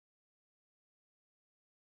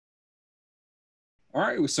All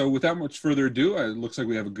right, so without much further ado, it looks like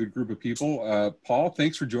we have a good group of people. Paul,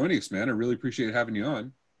 thanks for joining us, man. I really appreciate having you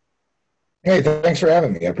on. Hey, thanks for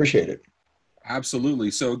having me. I appreciate it. Absolutely.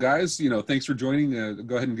 So, guys, thanks for joining.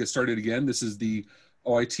 Go ahead and get started again. This is the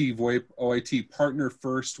OITVOIP OIT Partner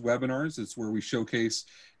First webinars. It's where we showcase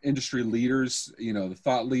industry leaders, the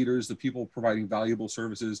thought leaders, the people providing valuable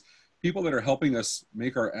services, people that are helping us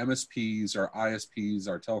make our MSPs, our ISPs,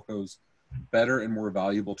 our telcos better and more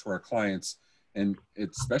valuable to our clients. And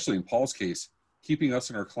it's, especially in Paul's case, keeping us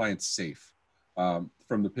and our clients safe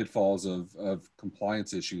from the pitfalls of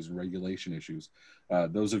compliance issues and regulation issues.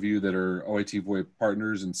 Those of you that are OIT VoIP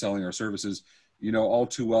partners and selling our services, you know all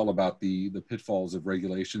too well about the pitfalls of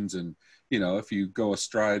regulations. And, if you go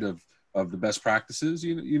astride of the best practices,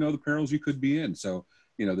 you know the perils you could be in. So,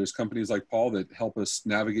 there's companies like Paul that help us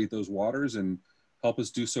navigate those waters and help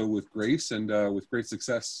us do so with grace and with great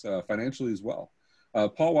success financially as well.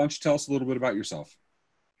 Paul, why don't you tell us a little bit about yourself?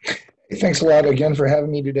 Hey, thanks a lot again for having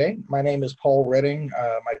me today. My name is Paul Redding.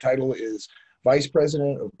 My title is Vice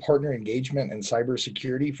President of Partner Engagement and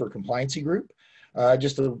Cybersecurity for Compliancy Group.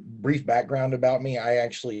 Just a brief background about me. I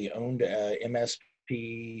actually owned a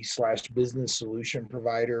MSP slash business solution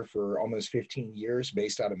provider for almost 15 years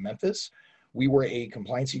based out of Memphis. We were a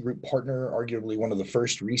Compliancy Group partner, arguably one of the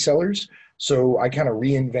first resellers. So I kind of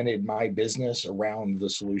reinvented my business around the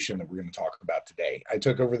solution that we're going to talk about today. I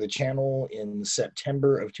took over the channel in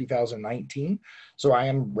September of 2019. So I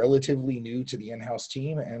am relatively new to the in-house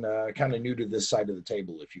team and kind of new to this side of the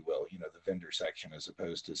table, if you will, the vendor section, as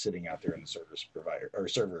opposed to sitting out there in the service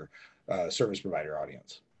provider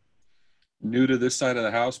audience. New to this side of the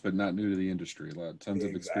house, but not new to the industry. Tons of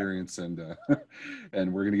Exactly. experience, and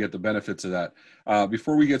and we're going to get the benefits of that.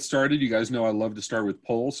 Before we get started, you guys know I love to start with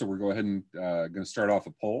polls, so we're go ahead and going to start off a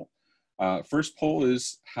poll. First poll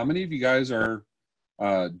is, how many of you guys are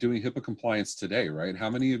doing HIPAA compliance today? Right? How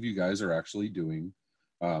many of you guys are actually doing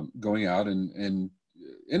going out and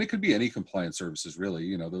it could be any compliance services,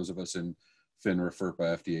 really. Those of us in FINRA,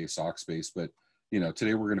 FERPA, FDA, SOC space, but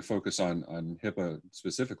today we're going to focus on HIPAA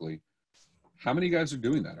specifically. How many guys are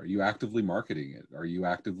doing that? Are you actively marketing it? Are you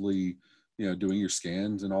actively, doing your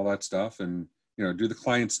scans and all that stuff? And, do the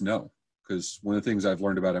clients know? Because one of the things I've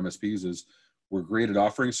learned about MSPs is we're great at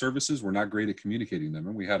offering services. We're not great at communicating them.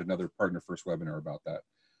 And we had another Partner First webinar about that.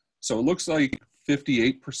 So it looks like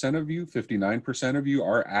 58% of you, 59% of you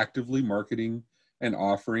are actively marketing and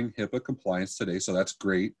offering HIPAA compliance today. So that's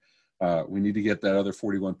great. We need to get that other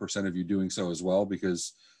 41% of you doing so as well,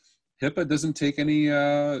 because HIPAA doesn't take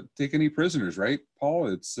any prisoners, right, Paul?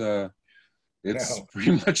 It's No.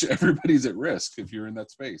 pretty much everybody's at risk if you're in that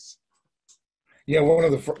space. Yeah, one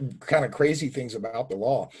of the kind of crazy things about the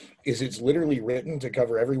law is it's literally written to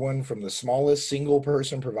cover everyone from the smallest single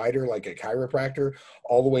person provider like a chiropractor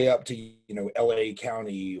all the way up to, LA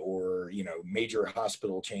County or, major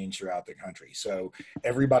hospital chains throughout the country. So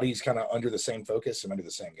everybody's kind of under the same focus and under the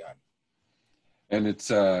same gun. And it's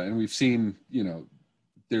and we've seen,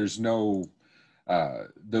 there's no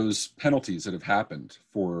those penalties that have happened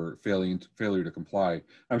for failure to comply.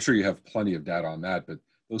 I'm sure you have plenty of data on that, but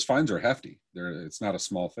those fines are hefty. It's not a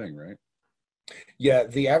small thing, right? Yeah,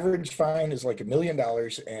 the average fine is like $1 million.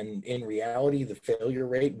 And in reality, the failure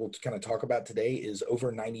rate we'll kind of talk about today is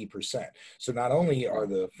over 90%. So not only are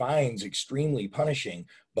Wow. the fines extremely punishing,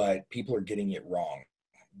 but people are getting it wrong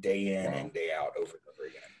day in Wow. and day out over and over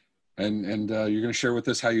again. And you're going to share with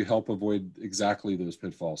us how you help avoid exactly those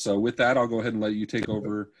pitfalls. So with that, I'll go ahead and let you take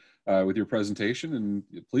over with your presentation, and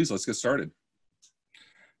please, let's get started.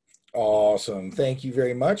 Awesome. Thank you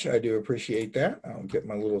very much. I do appreciate that. I'll get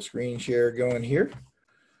my little screen share going here.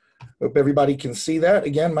 Hope everybody can see that.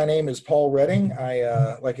 Again, my name is Paul Redding.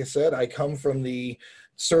 Like I said, I come from the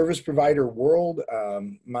service provider world.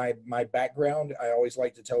 My background, I always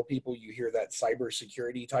like to tell people, you hear that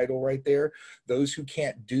cybersecurity title right there. Those who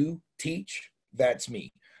can't do, teach, that's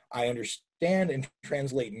me. I understand and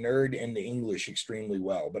translate nerd into English extremely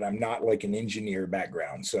well, but I'm not like an engineer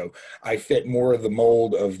background. So I fit more of the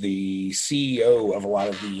mold of the CEO of a lot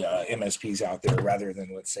of the MSPs out there rather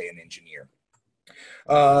than, let's say, an engineer.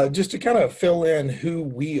 Just to kind of fill in who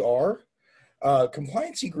we are,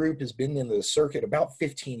 Compliancy Group has been in the circuit about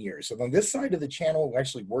 15 years. So on this side of the channel, we're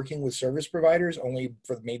actually working with service providers only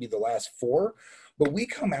for maybe the last 4. but we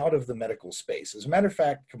come out of the medical space. As a matter of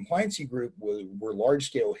fact, Compliancy Group were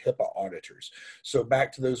large-scale HIPAA auditors. So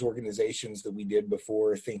back to those organizations that we did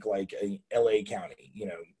before, think like a LA County,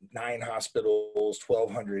 9 hospitals,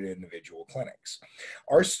 1,200 individual clinics.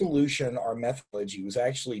 Our solution, our methodology was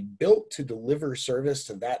actually built to deliver service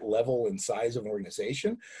to that level and size of an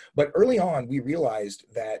organization. But early on, we realized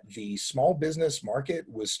that the small business market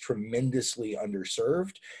was tremendously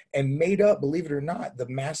underserved and made up, believe it or not, the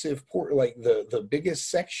massive the biggest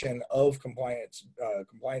section of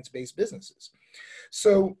compliance-based businesses.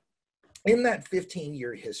 So in that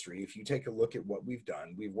 15-year history, if you take a look at what we've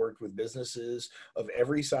done, we've worked with businesses of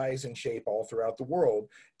every size and shape all throughout the world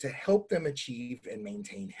to help them achieve and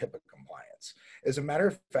maintain HIPAA compliance. As a matter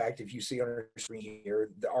of fact, if you see on our screen here,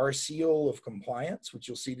 our seal of compliance, which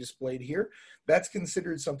you'll see displayed here, that's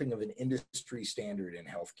considered something of an industry standard in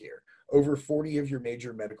healthcare. Over 40 of your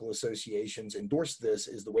major medical associations endorse this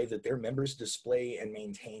as the way that their members display and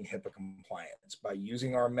maintain HIPAA compliance. By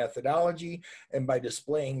using our methodology and by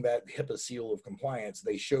displaying that HIPAA seal of compliance,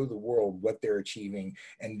 they show the world what they're achieving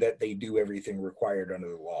and that they do everything required under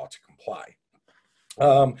the law to comply.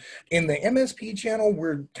 In the MSP channel,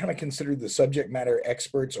 we're kind of considered the subject matter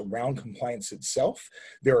experts around compliance itself.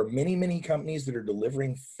 There are many, many companies that are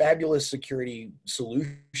delivering fabulous security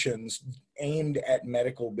solutions aimed at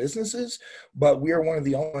medical businesses, but we are one of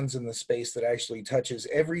the only ones in the space that actually touches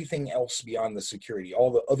everything else beyond the security,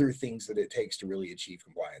 all the other things that it takes to really achieve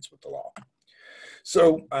compliance with the law.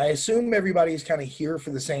 So I assume everybody's kind of here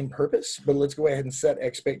for the same purpose, but let's go ahead and set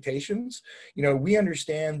expectations. We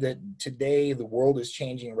understand that today the world is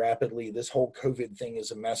changing rapidly. This whole COVID thing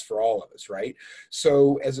is a mess for all of us, right?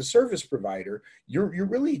 So as a service provider, you're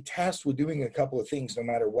really tasked with doing a couple of things no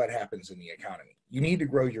matter what happens in the economy. You need to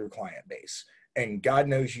grow your client base, and God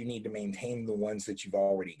knows you need to maintain the ones that you've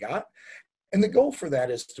already got. And the goal for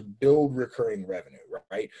that is to build recurring revenue,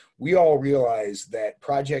 right? We all realize that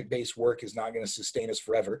project-based work is not going to sustain us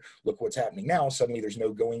forever. Look what's happening now. Suddenly there's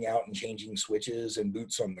no going out and changing switches and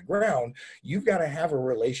boots on the ground. You've got to have a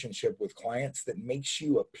relationship with clients that makes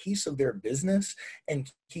you a piece of their business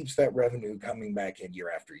and keeps that revenue coming back in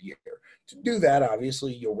year after year. To do that,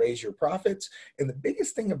 obviously, you'll raise your profits. And the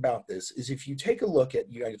biggest thing about this is if you take a look at,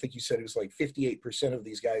 I think you said it was like 58% of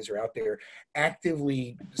these guys are out there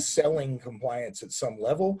actively selling compliance at some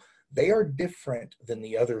level. They are different than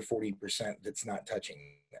the other 40% that's not touching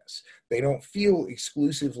this. They don't feel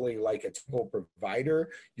exclusively like a typical provider.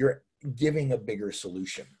 You're giving a bigger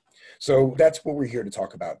solution. So that's what we're here to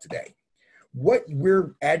talk about today. What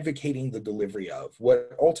we're advocating the delivery of,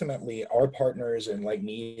 what ultimately our partners and like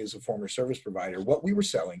me as a former service provider, what we were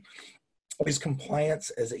selling is compliance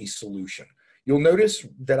as a solution. You'll notice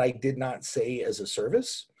that I did not say as a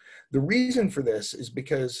service. The reason for this is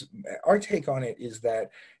because our take on it is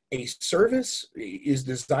that a service is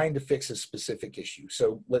designed to fix a specific issue.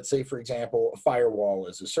 So let's say, for example, a firewall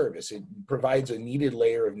is a service. It provides a needed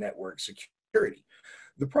layer of network security.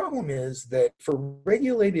 The problem is that for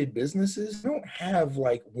regulated businesses, they don't have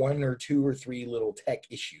like 1 or 2 or 3 little tech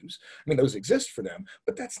issues. I mean, those exist for them,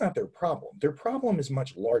 but that's not their problem. Their problem is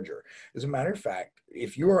much larger. As a matter of fact,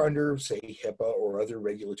 if you are under, say, HIPAA or other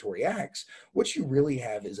regulatory acts, what you really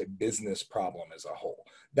have is a business problem as a whole.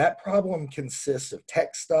 That problem consists of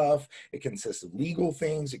tech stuff, it consists of legal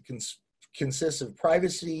things, it consists of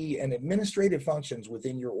privacy and administrative functions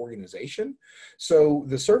within your organization. So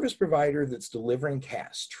the service provider that's delivering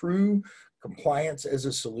CAS, true compliance as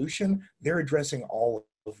a solution, they're addressing all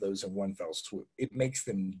of those in one fell swoop. It makes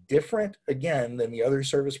them different, again, than the other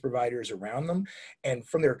service providers around them. And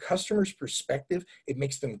from their customer's perspective, it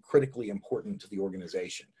makes them critically important to the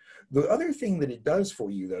organization. The other thing that it does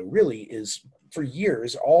for you, though, really is for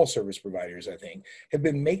years, all service providers, I think, have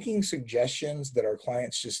been making suggestions that our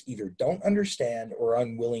clients just either don't understand or are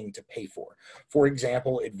unwilling to pay for. For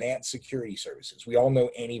example, advanced security services. We all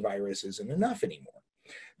know antivirus isn't enough anymore.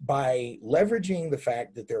 By leveraging the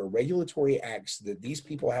fact that there are regulatory acts that these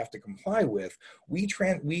people have to comply with, we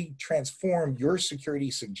transform your security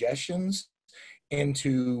suggestions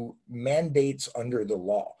into mandates under the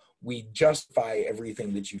law. We justify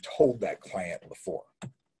everything that you told that client before.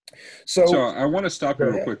 So I want to stop you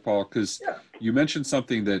real quick, Paul, because you mentioned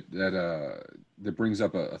something that brings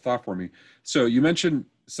up a thought for me. So you mentioned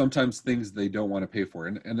sometimes things they don't want to pay for.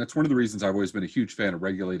 And that's one of the reasons I've always been a huge fan of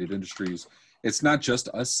regulated industries. It's not just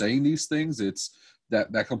us saying these things, it's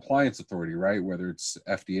that compliance authority, right? Whether it's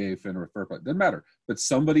FDA, FINRA, FERPA, doesn't matter. But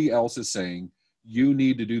somebody else is saying, you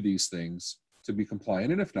need to do these things to be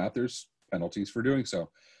compliant. And if not, there's penalties for doing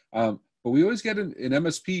so. But we always get in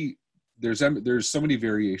MSP, there's so many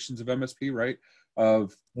variations of MSP, right?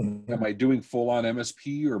 Of am I doing full on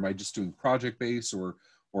MSP, or am I just doing project based or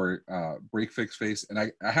break fix based? And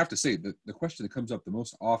I have to say that the question that comes up the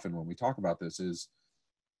most often when we talk about this is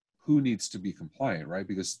who needs to be compliant, right?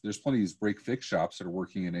 Because there's plenty of these break fix shops that are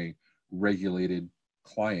working in a regulated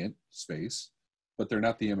client space, but they're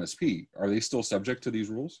not the MSP. Are they still subject to these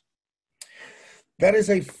rules? That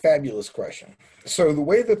is a fabulous question. So the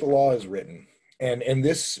way that the law is written, and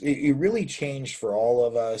this, it really changed for all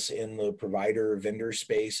of us in the provider vendor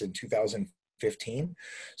space in 2015.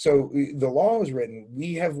 So the law was written,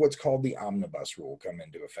 we have what's called the omnibus rule come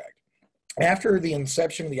into effect. After the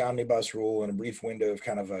inception of the omnibus rule and a brief window of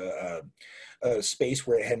kind of a space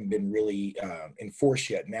where it hadn't been really enforced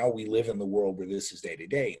yet, now we live in the world where this is day to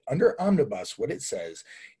day. Under omnibus, what it says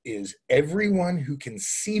is everyone who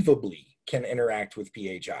conceivably can interact with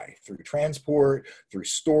PHI through transport, through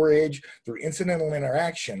storage, through incidental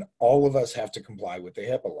interaction, all of us have to comply with the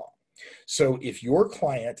HIPAA law. So if your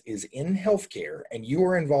client is in healthcare and you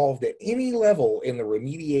are involved at any level in the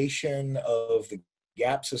remediation of the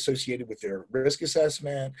gaps associated with their risk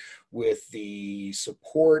assessment, with the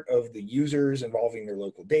support of the users involving their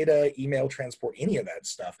local data, email transport, any of that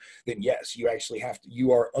stuff, then yes, you actually have to, you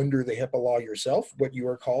are under the HIPAA law yourself. What you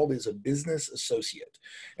are called is a business associate.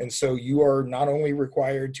 And so you are not only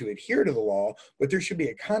required to adhere to the law, but there should be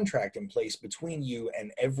a contract in place between you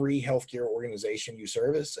and every healthcare organization you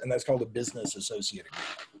service, and that's called a business associate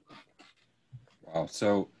agreement. Wow.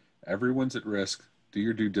 So everyone's at risk. Do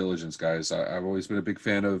your due diligence, guys. I've always been a big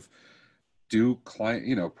fan of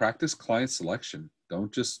practice client selection.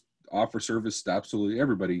 Don't just offer service to absolutely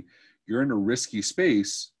everybody. You're in a risky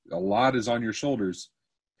space. A lot is on your shoulders.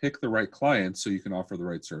 Pick the right clients so you can offer the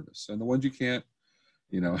right service. And the ones you can't,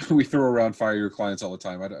 we throw around fire your clients all the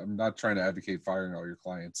time. I'm not trying to advocate firing all your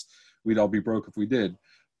clients. We'd all be broke if we did.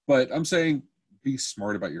 But I'm saying be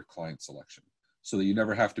smart about your client selection so that you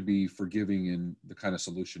never have to be forgiving in the kind of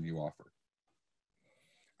solution you offer.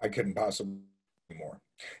 I couldn't possibly more.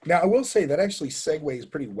 Now, I will say that actually segues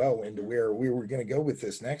pretty well into where we were going to go with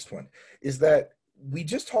this next one, is that we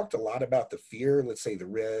just talked a lot about the fear, let's say the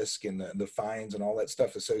risk and the fines and all that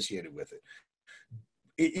stuff associated with it.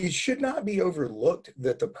 It should not be overlooked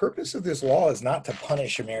that the purpose of this law is not to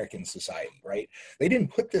punish American society, right? They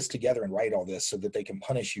didn't put this together and write all this so that they can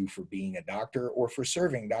punish you for being a doctor or for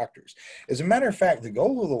serving doctors. As a matter of fact, the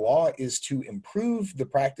goal of the law is to improve the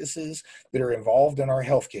practices that are involved in our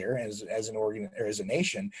healthcare as an organ or as a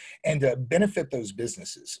nation, and to benefit those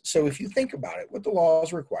businesses. So if you think about it, what the law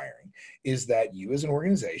is requiring is that you as an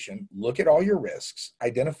organization look at all your risks,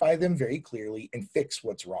 identify them very clearly, and fix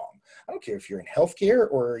what's wrong. I don't care if you're in healthcare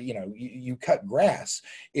or you cut grass.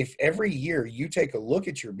 If every year you take a look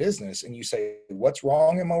at your business and you say, what's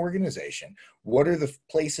wrong in my organization? What are the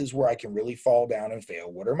places where I can really fall down and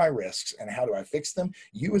fail? What are my risks and how do I fix them?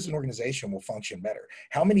 You as an organization will function better.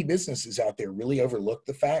 How many businesses out there really overlook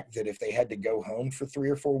the fact that if they had to go home for 3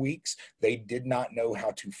 or 4 weeks, they did not know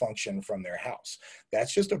how to function from their house?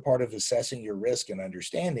 That's just a part of assessing your risk and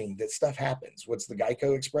understanding that stuff happens. What's the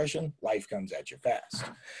Geico expression? Life comes at you fast.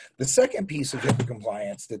 The second piece of HIPAA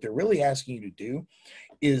compliance that they're really asking you to do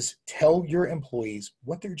is tell your employees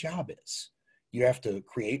what their job is. You have to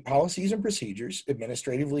create policies and procedures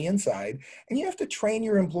administratively inside, and you have to train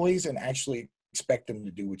your employees and actually expect them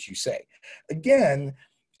to do what you say. Again,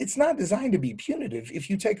 it's not designed to be punitive. If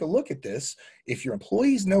you take a look at this, if your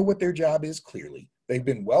employees know what their job is clearly, they've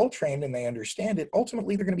been well trained and they understand it,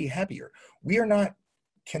 ultimately they're going to be happier. We are not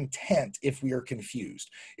content if we are confused.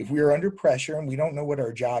 If we are under pressure and we don't know what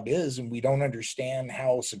our job is and we don't understand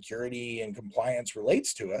how security and compliance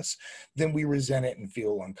relates to us, then we resent it and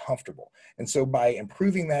feel uncomfortable. And so by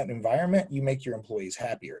improving that environment, you make your employees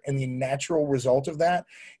happier. And the natural result of that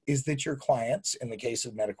is that your clients, in the case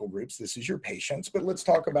of medical groups, this is your patients, but let's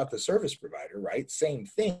talk about the service provider, right? Same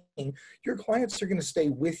thing. Your clients are going to stay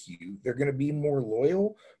with you. They're going to be more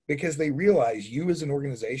loyal because they realize you as an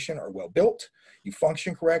organization are well built, you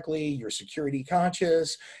function correctly, you're security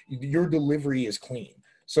conscious, your delivery is clean.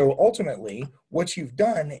 So ultimately, what you've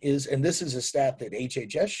done is, and this is a stat that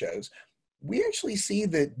HHS shows, we actually see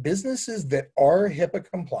that businesses that are HIPAA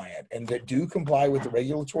compliant and that do comply with the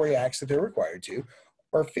regulatory acts that they're required to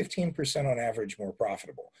are 15% on average more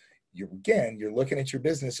profitable. You're looking at your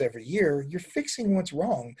business every year, you're fixing what's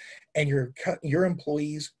wrong, and your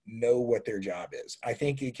employees know what their job is. I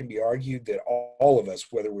think it can be argued that all of us,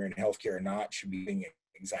 whether we're in healthcare or not, should be doing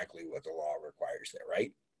exactly what the law requires there,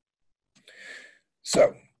 right?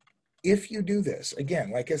 So if you do this, again,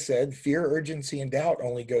 like I said, fear, urgency, and doubt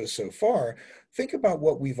only goes so far. Think about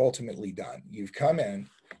what we've ultimately done. You've come in,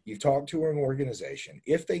 you've talked to an organization,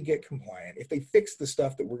 if they get compliant, if they fix the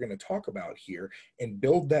stuff that we're going to talk about here and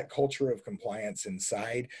build that culture of compliance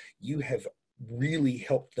inside, you have really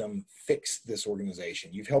helped them fix this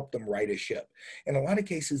organization. You've helped them right a ship. In a lot of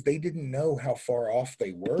cases, they didn't know how far off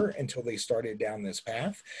they were until they started down this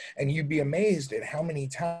path. And you'd be amazed at how many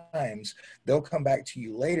times they'll come back to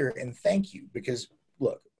you later and thank you. Because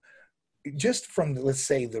look, just from, let's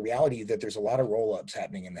say, the reality that there's a lot of roll-ups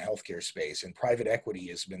happening in the healthcare space and private equity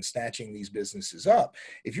has been snatching these businesses up.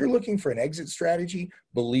 If you're looking for an exit strategy,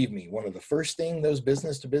 believe me, one of the first things those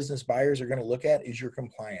business-to-business buyers are going to look at is your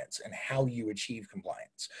compliance and how you achieve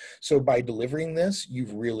compliance. So by delivering this,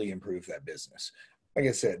 you've really improved that business. Like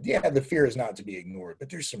I said, yeah, the fear is not to be ignored,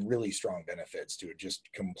 but there's some really strong benefits to it, just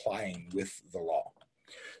complying with the law.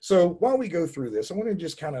 So while we go through this, I want to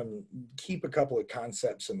just kind of keep a couple of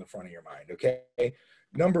concepts in the front of your mind, okay?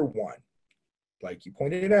 Number one, like you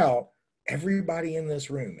pointed out, everybody in this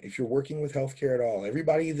room, if you're working with healthcare at all,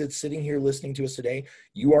 everybody that's sitting here listening to us today,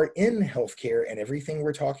 you are in healthcare and everything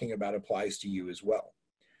we're talking about applies to you as well.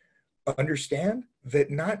 Understand that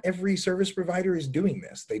not every service provider is doing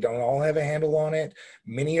this. They don't all have a handle on it.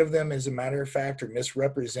 Many of them, as a matter of fact, are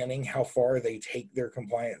misrepresenting how far they take their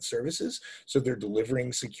compliance services. So they're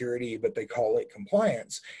delivering security, but they call it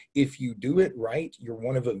compliance. If you do it right, you're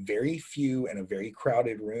one of a very few in a very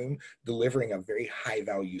crowded room delivering a very high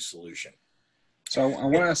value solution. So I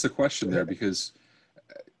want to ask the question there, because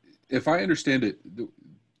if I understand it,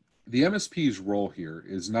 the MSP's role here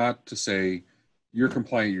is not to say, you're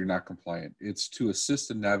compliant, you're not compliant. It's to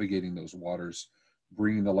assist in navigating those waters,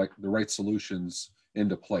 bringing the right solutions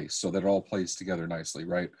into place so that it all plays together nicely,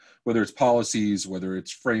 right? Whether it's policies, whether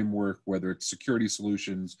it's framework, whether it's security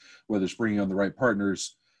solutions, whether it's bringing on the right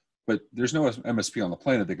partners. But there's no MSP on the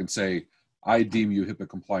planet that can say, I deem you HIPAA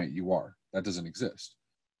compliant, you are. That doesn't exist.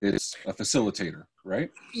 It's a facilitator, right?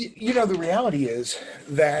 You know, the reality is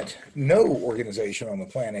that no organization on the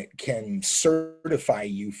planet can certify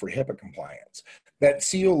you for HIPAA compliance. That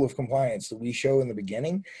seal of compliance that we show in the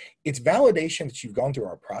beginning, it's validation that you've gone through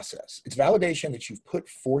our process. It's validation that you've put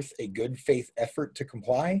forth a good faith effort to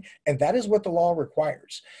comply, and that is what the law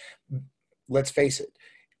requires. Let's face it,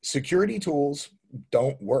 security tools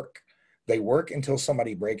don't work. They work until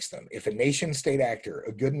somebody breaks them. If a nation state actor,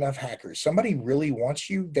 a good enough hacker, somebody really wants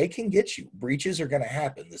you, they can get you. Breaches are going to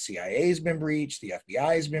happen. The CIA has been breached. The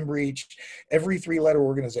FBI has been breached. Every three-letter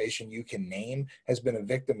organization you can name has been a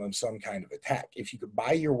victim of some kind of attack. If you could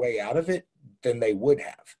buy your way out of it, then they would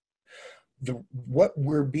have. What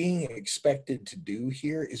we're being expected to do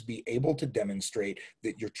here is be able to demonstrate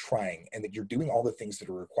that you're trying and that you're doing all the things that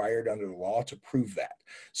are required under the law to prove that.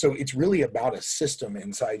 So it's really about a system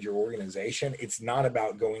inside your organization. It's not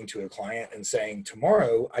about going to a client and saying,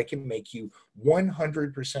 tomorrow I can make you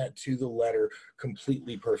 100% to the letter,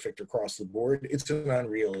 completely perfect across the board. It's an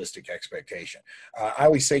unrealistic expectation. I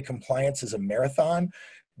always say compliance is a marathon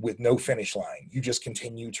with no finish line. You just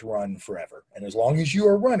continue to run forever. And as long as you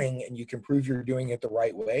are running and you can prove you're doing it the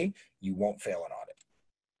right way, you won't fail an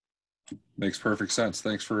audit. Makes perfect sense.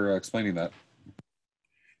 Thanks for explaining that.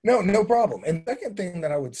 No problem. And the second thing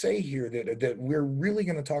that I would say here that we're really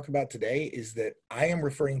going to talk about today is that I am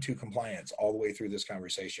referring to compliance all the way through this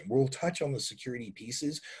conversation. We'll touch on the security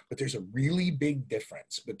pieces, but there's a really big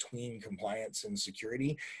difference between compliance and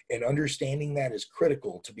security, and understanding that is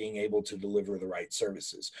critical to being able to deliver the right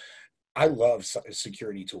services. I love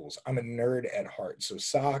security tools. I'm a nerd at heart. So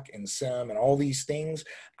SOC and SIM and all these things,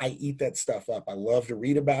 I eat that stuff up. I love to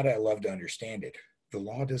read about it. I love to understand it. The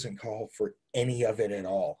law doesn't call for any of it at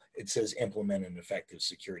all. It says implement an effective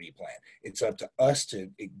security plan. It's up to us to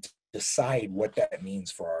decide what that means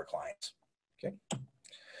for our clients. Okay.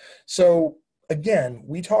 So again,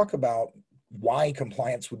 we talk about why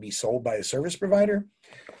compliance would be sold by a service provider.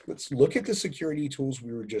 Let's look at the security tools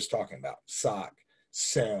we were just talking about: SOC,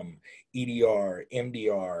 SIM, EDR,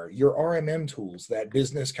 MDR, your RMM tools, that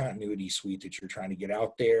business continuity suite that you're trying to get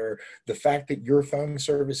out there, the fact that your phone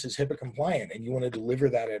service is HIPAA compliant and you want to deliver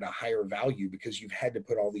that at a higher value because you've had to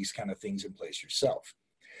put all these kind of things in place yourself.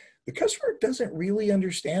 The customer doesn't really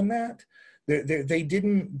understand that. They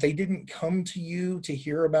didn't come to you to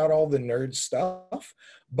hear about all the nerd stuff,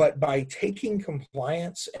 but by taking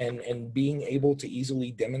compliance and being able to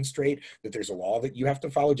easily demonstrate that there's a law that you have to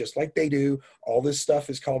follow just like they do, all this stuff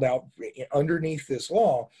is called out underneath this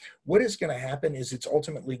law, what is going to happen is it's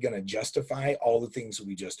ultimately going to justify all the things that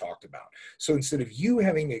we just talked about. So instead of you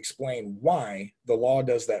having to explain why, the law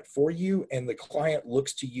does that for you, and the client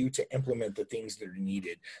looks to you to implement the things that are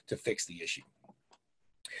needed to fix the issue.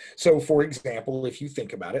 So for example, if you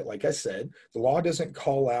think about it, like I said, the law doesn't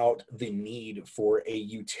call out the need for a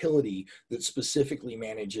utility that specifically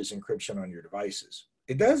manages encryption on your devices.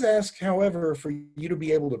 It does ask, however, for you to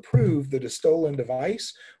be able to prove that a stolen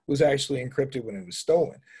device was actually encrypted when it was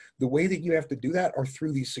stolen. The way that you have to do that are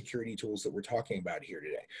through these security tools that we're talking about here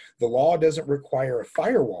today. The law doesn't require a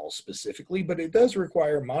firewall specifically, but it does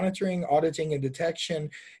require monitoring, auditing, and detection,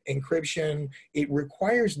 encryption. It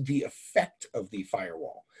requires the effect of the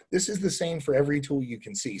firewall. This is the same for every tool you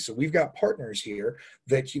can see. So we've got partners here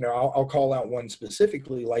that, I'll call out one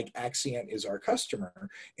specifically, like Axient is our customer.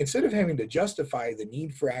 Instead of having to justify the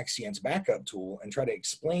need for Axient's backup tool and try to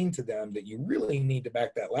explain to them that you really need to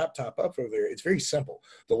back that laptop up over there, it's very simple.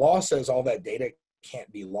 The law says all that data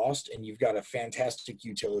can't be lost, and you've got a fantastic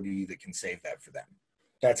utility that can save that for them.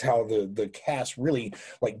 That's how the CAS really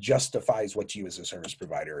justifies what you as a service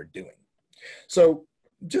provider are doing. So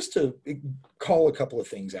just to call a couple of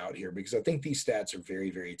things out here, because I think these stats are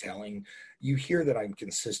very, very telling. You hear that I'm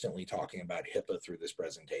consistently talking about HIPAA through this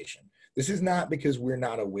presentation. This is not because we're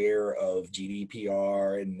not aware of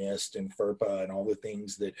GDPR and NIST and FERPA and all the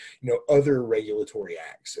things that, other regulatory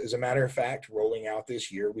acts. As a matter of fact, rolling out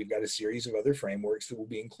this year, we've got a series of other frameworks that will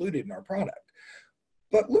be included in our product.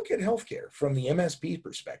 But look at healthcare from the MSP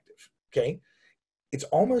perspective, okay? It's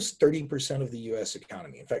almost 30% of the US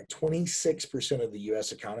economy. In fact, 26% of the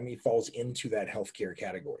US economy falls into that healthcare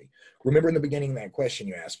category. Remember in the beginning of that question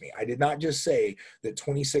you asked me, I did not just say that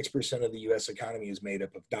 26% of the US economy is made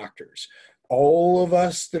up of doctors. All of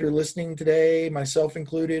us that are listening today, myself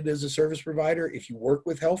included as a service provider, if you work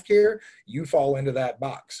with healthcare, you fall into that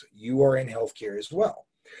box. You are in healthcare as well.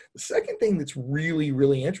 The second thing that's really,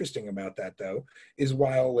 really interesting about that, though, is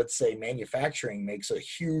while, let's say, manufacturing makes a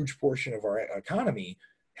huge portion of our economy,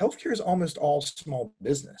 healthcare is almost all small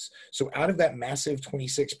business. So out of that massive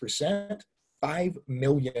 26%, 5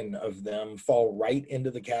 million of them fall right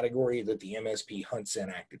into the category that the MSP hunts in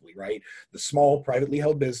actively, right? The small privately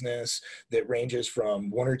held business that ranges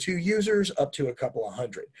from 1 or 2 users up to a couple of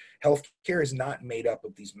hundred. Healthcare is not made up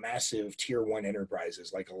of these massive tier 1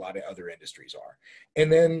 enterprises like a lot of other industries are.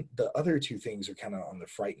 And then the other two things are kind of on the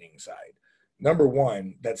frightening side. Number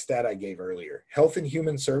one, that stat I gave earlier, Health and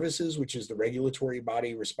Human Services, which is the regulatory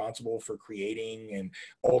body responsible for creating and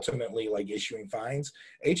ultimately issuing fines.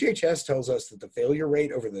 HHS tells us that the failure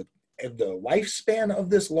rate over the lifespan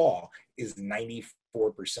of this law is 94%.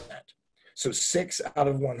 So 6 out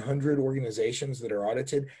of 100 organizations that are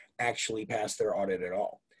audited actually pass their audit at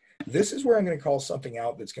all. This is where I'm going to call something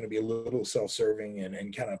out that's going to be a little self-serving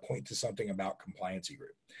and kind of point to something about Compliancy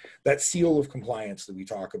Group. That seal of compliance that we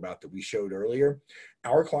talk about that we showed earlier,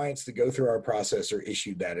 our clients that go through our process are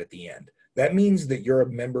issued that at the end. That means that you're a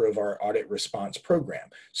member of our audit response program.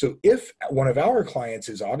 So if one of our clients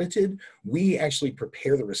is audited, we actually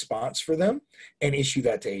prepare the response for them and issue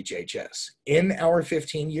that to HHS. In our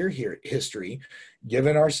 15-year history,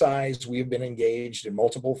 given our size, we've been engaged in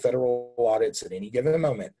multiple federal audits at any given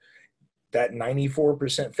moment. That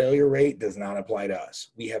 94% failure rate does not apply to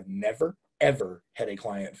us. We have never, ever had a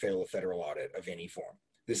client fail a federal audit of any form.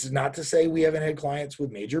 This is not to say we haven't had clients with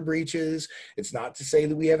major breaches. It's not to say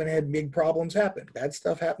that we haven't had big problems happen. Bad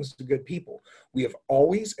stuff happens to good people. We have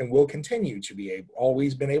always and will continue to be able,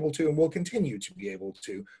 always been able to and will continue to be able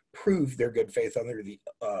to prove their good faith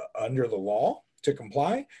under the law to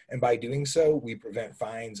comply. And by doing so, we prevent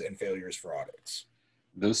fines and failures for audits.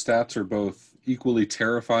 Those stats are both equally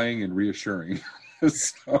terrifying and reassuring.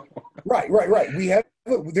 So. Right.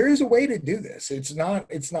 There is a way to do this. It's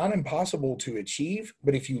not impossible to achieve,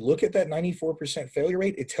 but if you look at that 94% failure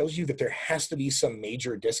rate, it tells you that there has to be some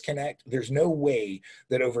major disconnect. There's no way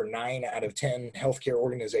that over 9 out of 10 healthcare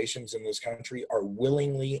organizations in this country are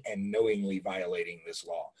willingly and knowingly violating this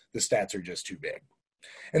law. The stats are just too big.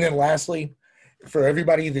 And then lastly, for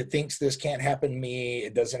everybody that thinks this can't happen to me,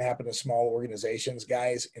 it doesn't happen to small organizations,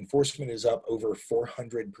 guys, enforcement is up over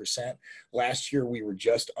 400%. Last year, we were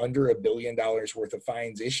just under $1 billion worth of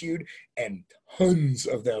fines issued, and tons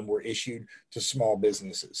of them were issued to small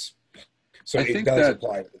businesses. So it does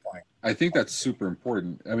apply to the client. I think that's super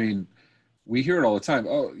important. I mean, we hear it all the time.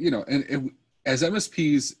 Oh, and as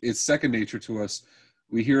MSPs, it's second nature to us.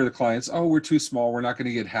 We hear the clients, oh, we're too small. We're not going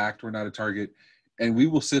to get hacked. We're not a target. And we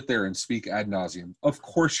will sit there and speak ad nauseum. Of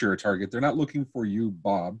course you're a target. They're not looking for you,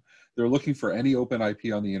 Bob. They're looking for any open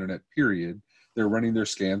IP on the internet, period. They're running their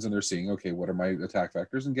scans and they're seeing, okay, what are my attack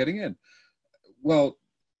vectors and getting in. Well,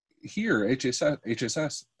 here,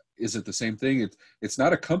 HSS, is it the same thing? It's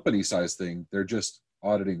not a company size thing. They're just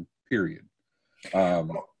auditing, period.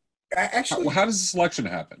 Actually, how does the selection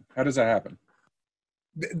happen? How does that happen?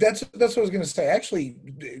 That's what I was going to say. Actually,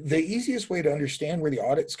 the easiest way to understand where the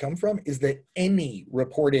audits come from is that any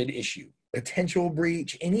reported issue, potential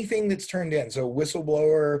breach, anything that's turned in, so a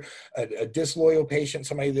whistleblower, a disloyal patient,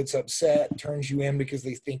 somebody that's upset turns you in because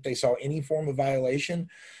they think they saw any form of violation.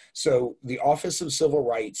 So the Office of Civil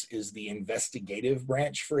Rights is the investigative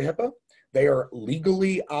branch for HIPAA. They are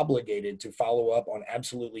legally obligated to follow up on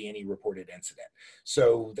absolutely any reported incident.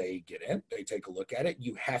 So they get in, they take a look at it.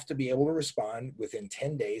 You have to be able to respond within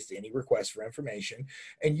 10 days to any request for information.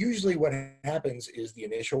 And usually what happens is the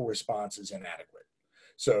initial response is inadequate.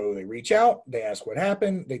 So they reach out, they ask what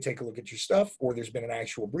happened, they take a look at your stuff, or there's been an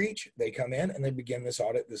actual breach. They come in and they begin this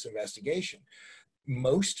audit, this investigation.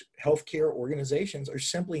 Most healthcare organizations are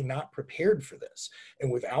simply not prepared for this.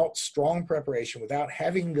 And without strong preparation, without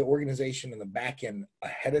having the organization in the back end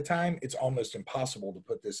ahead of time, it's almost impossible to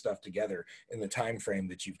put this stuff together in the time frame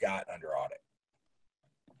that you've got under audit.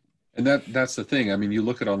 And that's the thing. I mean, you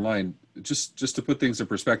look at online, just to put things in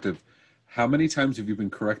perspective, how many times have you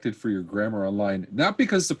been corrected for your grammar online? Not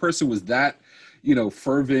because the person was that,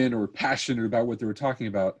 fervent or passionate about what they were talking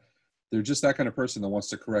about. They're just that kind of person that wants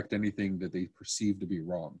to correct anything that they perceive to be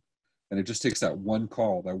wrong. And it just takes that one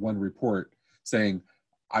call, that one report saying,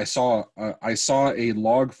 I saw a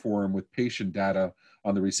log form with patient data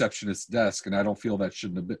on the receptionist's desk, and I don't feel that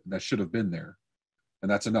should have been there.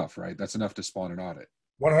 And that's enough, right? That's enough to spawn an audit.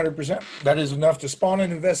 100%. That is enough to spawn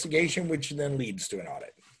an investigation, which then leads to an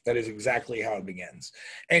audit. That is exactly how it begins.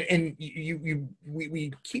 And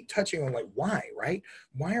we keep touching on, like, why, right?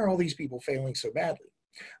 Why are all these people failing so badly?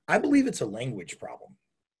 I believe it's a language problem.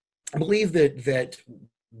 I believe that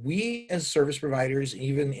we as service providers,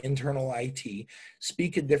 even internal IT,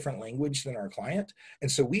 speak a different language than our client.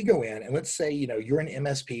 And so we go in and let's say, you're an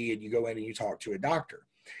MSP and you go in and you talk to a doctor.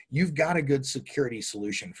 You've got a good security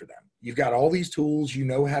solution for them. You've got all these tools, you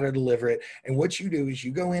know how to deliver it. And what you do is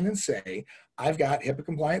you go in and say, I've got HIPAA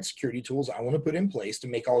compliant security tools I want to put in place to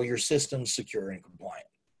make all your systems secure and compliant.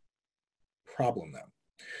 Problem though.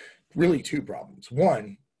 Really two problems.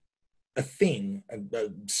 One, a thing, a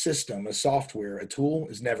system, a software, a tool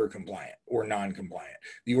is never compliant or non-compliant.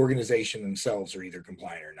 The organization themselves are either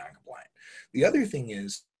compliant or non-compliant. The other thing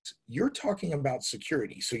is you're talking about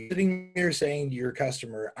security. So you're sitting there saying to your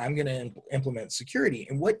customer, I'm going to implement security.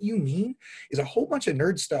 And what you mean is a whole bunch of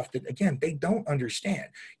nerd stuff that, again, they don't understand.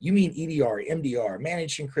 You mean EDR, MDR,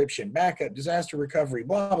 managed encryption, backup, disaster recovery,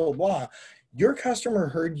 blah, blah, blah. Your customer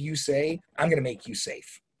heard you say, I'm going to make you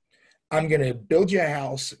safe. I'm going to build you a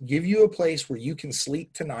house, give you a place where you can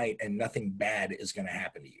sleep tonight and nothing bad is going to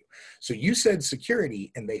happen to you. So you said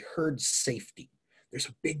security and they heard safety. There's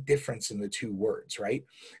a big difference in the two words, right?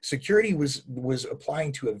 Security was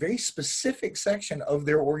applying to a very specific section of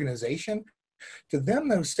their organization. To them,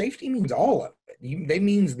 though, safety means all of it. They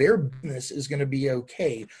means their business is going to be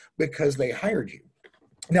okay because they hired you.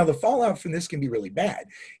 Now, the fallout from this can be really bad.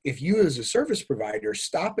 If you as a service provider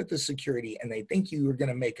stop at the security and they think you are going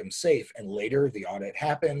to make them safe and later the audit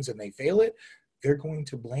happens and they fail it, they're going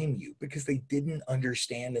to blame you because they didn't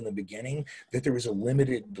understand in the beginning that there was a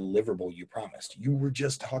limited deliverable you promised. You were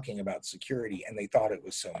just talking about security and they thought it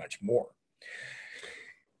was so much more.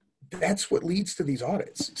 That's what leads to these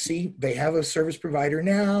audits. See, they have a service provider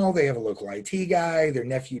now, they have a local IT guy, their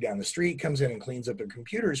nephew down the street comes in and cleans up their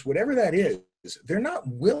computers, whatever that is, they're not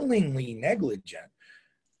willingly negligent.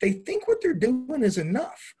 They think what they're doing is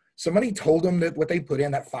enough. Somebody told them that what they put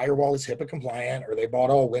in, that firewall is HIPAA compliant, or they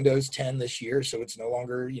bought all Windows 10 this year, so it's no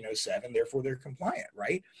longer, 7, therefore they're compliant,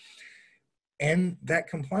 right? And that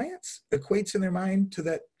compliance equates in their mind to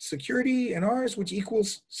that security in ours, which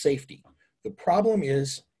equals safety. The problem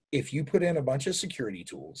is, if you put in a bunch of security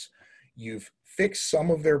tools, you've fixed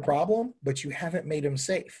some of their problem, but you haven't made them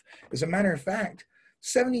safe. As a matter of fact,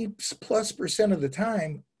 70+% of the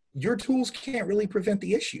time, your tools can't really prevent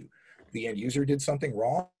the issue. The end user did something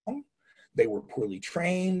wrong. They were poorly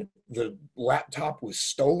trained. The laptop was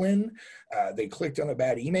stolen. They clicked on a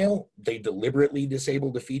bad email. They deliberately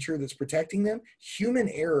disabled a feature that's protecting them. Human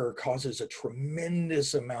error causes a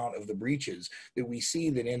tremendous amount of the breaches that we see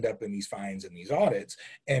that end up in these fines and these audits.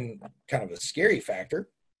 And kind of a scary factor,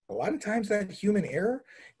 a lot of times that human error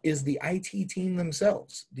is the IT team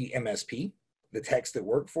themselves, the MSP, the techs that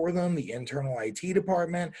work for them, the internal IT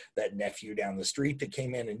department, that nephew down the street that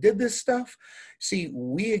came in and did this stuff. See,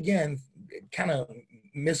 we again kind of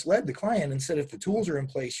misled the client and said, if the tools are in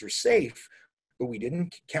place, you're safe. but we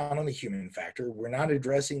didn't count on the human factor. We're not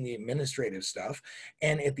addressing the administrative stuff.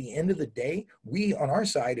 And at the end of the day, we on our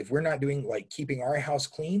side, if we're not doing like keeping our house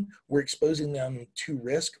clean, we're exposing them to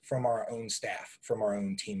risk from our own staff, from our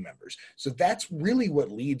own team members. So that's really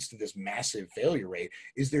what leads to this massive failure rate,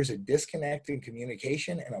 is there's a disconnect in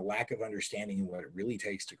communication and a lack of understanding of what it really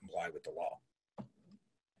takes to comply with the law.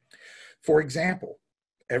 For example,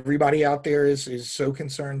 everybody out there is so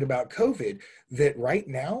concerned about COVID that right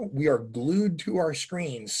now we are glued to our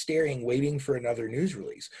screens, staring, waiting for another news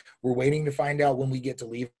release. We're waiting to find out when we get to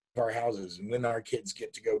leave our houses and when our kids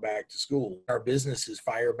get to go back to school. Our businesses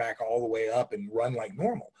fire back all the way up and run like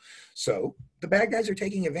normal. So the bad guys are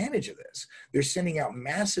taking advantage of this. They're sending out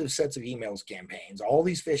massive sets of emails campaigns, all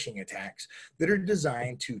these phishing attacks that are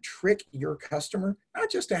designed to trick your customer,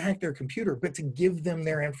 not just to hack their computer, but to give them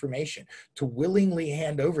their information, to willingly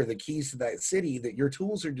hand over the keys to that city that your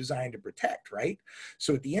tools are designed to protect, right?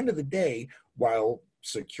 So at the end of the day, while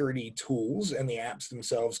security tools and the apps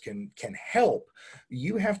themselves can help,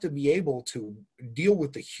 you have to be able to deal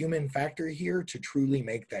with the human factor here to truly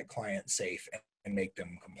make that client safe and make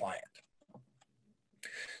them compliant.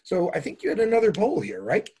 So I think you had another poll here,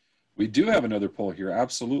 right? We do have another poll here,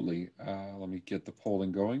 absolutely. Let me get the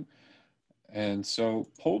polling going. And so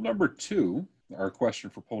poll number 2, our question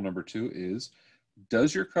for poll number 2 is,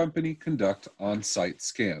 does your company conduct on-site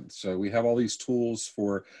scans? So we have all these tools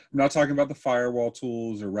for, I'm not talking about the firewall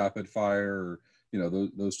tools or rapid fire or, you know,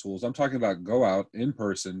 those tools. I'm talking about go out in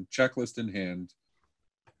person, checklist in hand,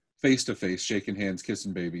 face-to-face, shaking hands,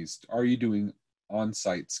 kissing babies. Are you doing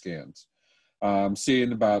on-site scans? I'm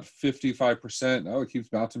seeing about 55%. Oh, it keeps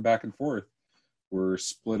bouncing back and forth. We're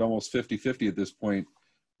split almost 50-50 at this point,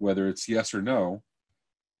 whether it's yes or no.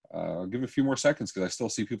 I'll give it a few more seconds because I still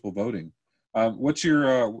see people voting. What's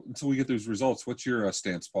your, until we get those results, what's your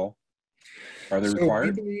stance, Paul? Are they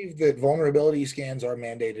required? We believe that vulnerability scans are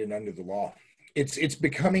mandated under the law. It's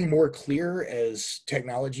becoming more clear as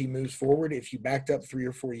technology moves forward. If you backed up 3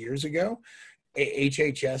 or 4 years ago,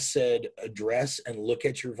 HHS said address and look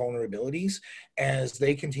at your vulnerabilities. As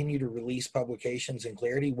they continue to release publications and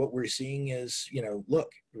clarity, what we're seeing is, you know,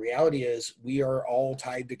 look, the reality is we are all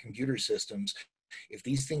tied to computer systems. If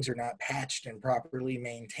these things are not patched and properly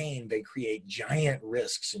maintained, they create giant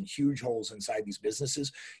risks and huge holes inside these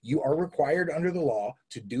businesses. You are required under the law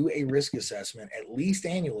to do a risk assessment at least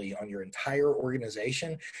annually on your entire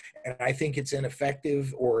organization. And I think it's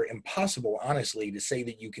ineffective or impossible, honestly, to say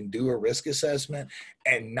that you can do a risk assessment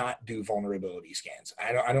and not do vulnerability scans.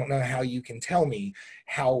 I don't know how you can tell me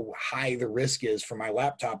how high the risk is for my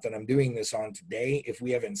laptop that I'm doing this on today if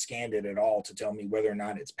we haven't scanned it at all to tell me whether or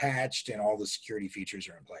not it's patched and all the security features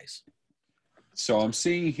are in place. So I'm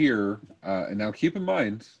seeing here, and now keep in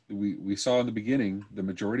mind, we saw in the beginning, the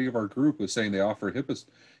majority of our group was saying they offer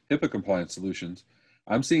HIPAA compliant solutions.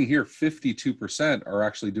 I'm seeing here 52% are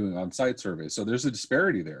actually doing on-site surveys. So there's a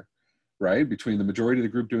disparity there, right? Between the majority of the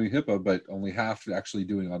group doing HIPAA, but only half actually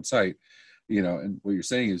doing on-site. You know, and what you're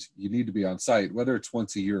saying is you need to be on-site, whether it's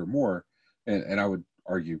once a year or more, and I would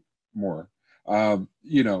argue more,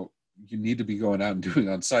 you know, you need to be going out and doing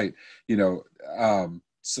on-site, you know.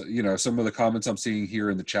 So, you know, some of the comments I'm seeing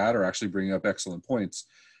here in the chat are actually bringing up excellent points.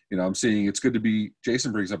 You know, I'm seeing it's good to be,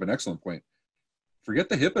 Jason brings up an excellent point. Forget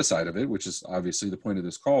the HIPAA side of it, which is obviously the point of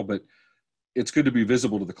this call, but it's good to be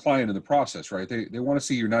visible to the client in the process, right? They want to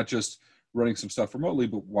see you're not just running some stuff remotely,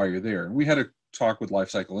 but while you're there. And we had a talk with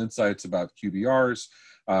Lifecycle Insights about QBRs.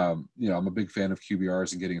 You know, I'm a big fan of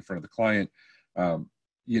QBRs and getting in front of the client.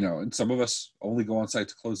 You know, and some of us only go on site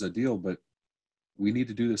to close that deal, but we need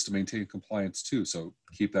to do this to maintain compliance too. So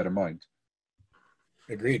keep that in mind.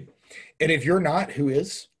 Agreed. And if you're not, who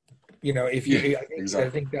is? You know, if you, Yeah, I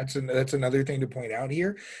think that's another thing to point out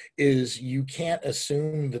here is you can't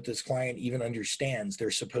assume that this client even understands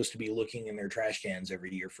they're supposed to be looking in their trash cans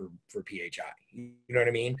every year for PHI. You know what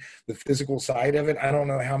I mean? The physical side of it, I don't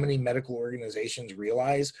know how many medical organizations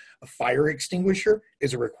realize a fire extinguisher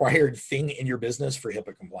is a required thing in your business for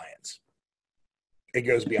HIPAA compliance. It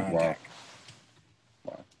goes beyond tech.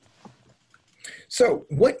 Wow. So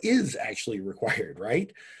what is actually required,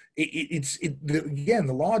 right? Again,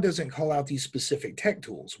 the law doesn't call out these specific tech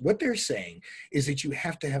tools. What they're saying is that you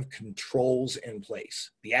have to have controls in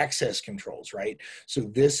place, the access controls, right? So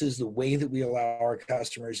this is the way that we allow our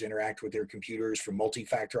customers to interact with their computers, from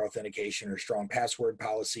multi-factor authentication or strong password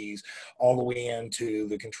policies, all the way into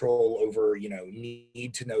the control over, you know,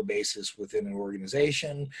 need to know basis within an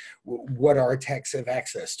organization, what our techs have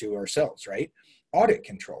access to ourselves, right? Audit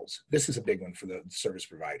controls. This is a big one for the service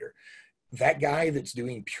provider. that guy that's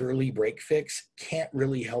doing purely break fix can't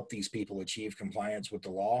really help these people achieve compliance with the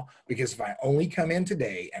law, because if I only come in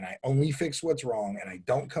today and I only fix what's wrong and I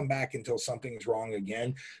don't come back until something's wrong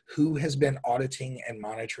again, who has been auditing and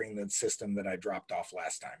monitoring the system that I dropped off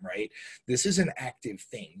last time, right? This is an active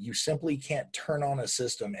thing. You simply can't turn on a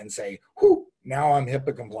system and say, whoo, now I'm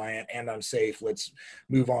HIPAA compliant and I'm safe. Let's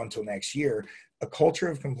move on till next year. A culture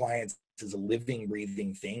of compliance is a living,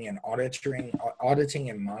 breathing thing, and auditing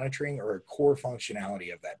and monitoring are a core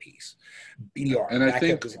functionality of that piece. BDR, And I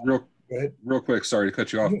think real quick, sorry to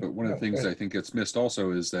cut you off, but one of the things I think gets missed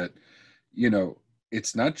also is that,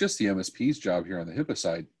 it's not just the MSP's job here on the HIPAA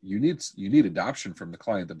side. You need adoption from the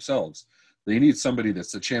client themselves. They need somebody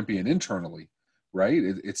that's a champion internally, right?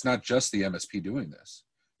 It's not just the MSP doing this.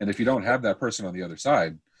 And if you don't have that person on the other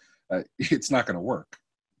side, it's not going to work.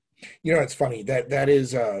 It's funny that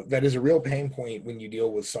is a real pain point when you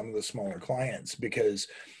deal with some of the smaller clients, because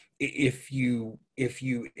if you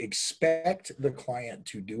expect the client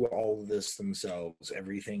to do all of this themselves,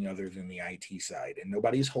 everything other than the IT side, and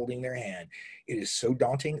nobody's holding their hand, it is so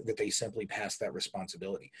daunting that they simply pass that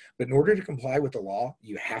responsibility. But in order to comply with the law,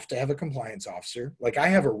 you have to have a compliance officer. Like, I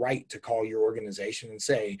have a right to call your organization and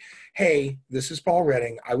say, hey, this is Paul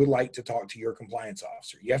Redding. I would like to talk to your compliance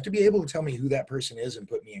officer. You have to be able to tell me who that person is and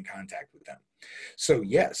put me in contact with them. So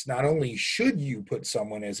yes, not only should you put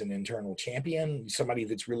someone as an internal champion, somebody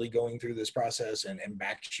that's really going through this process and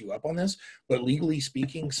backs you up on this, but legally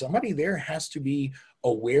speaking, somebody there has to be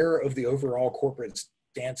aware of the overall corporate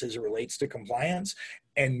stance as it relates to compliance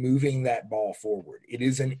and moving that ball forward. It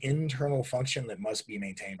is an internal function that must be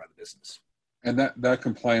maintained by the business. And that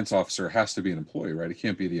compliance officer has to be an employee, right? It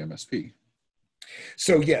can't be the MSP.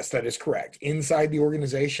 So yes, that is correct. Inside the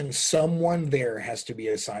organization, someone there has to be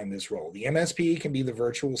assigned this role. The MSP can be the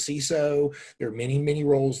virtual CISO. There are many, many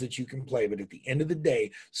roles that you can play, but at the end of the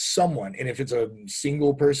day, someone, and if it's a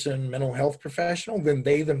single person mental health professional, then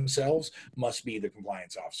they themselves must be the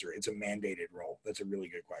compliance officer. It's a mandated role. That's a really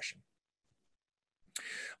good question.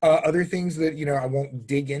 Other things that, I won't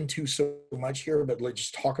dig into so much here, but let's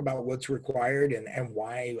just talk about what's required and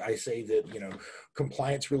why I say that,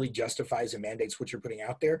 compliance really justifies and mandates what you're putting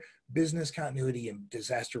out there. Business continuity and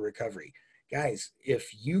disaster recovery. Guys, if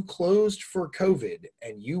you closed for COVID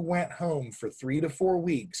and you went home for 3 to 4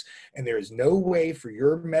 weeks and there is no way for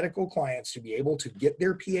your medical clients to be able to get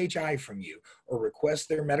their PHI from you or request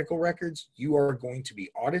their medical records, you are going to be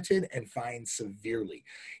audited and fined severely.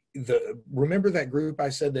 Remember that group I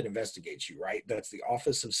said that investigates you, right? That's the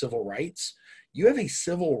Office of Civil Rights. You have a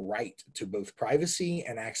civil right to both privacy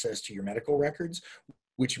and access to your medical records,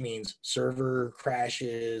 which means server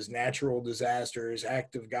crashes, natural disasters,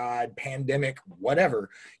 act of God, pandemic, whatever,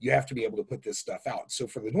 you have to be able to put this stuff out. So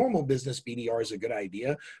for the normal business, BDR is a good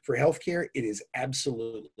idea. For healthcare, it is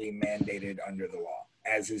absolutely mandated under the law,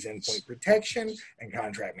 as is endpoint protection and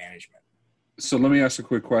contract management. So let me ask a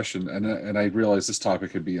quick question, and I realize this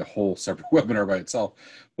topic could be a whole separate webinar by itself,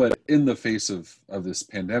 but in the face of this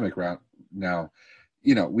pandemic route now,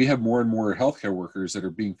 we have more and more healthcare workers that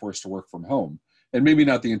are being forced to work from home, and maybe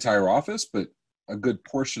not the entire office, but a good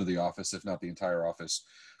portion of the office, if not the entire office.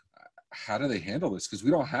 How do they handle this? Because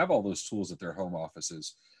we don't have all those tools at their home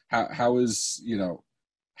offices. How is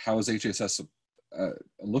HHS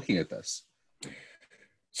looking at this?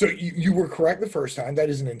 So you were correct the first time. That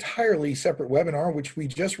is an entirely separate webinar, which we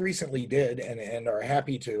just recently did and are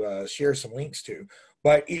happy to share some links to.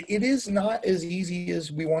 But it is not as easy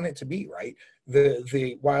as we want it to be, right?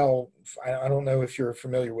 While I don't know if you're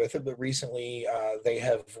familiar with it, but recently they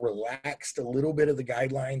have relaxed a little bit of the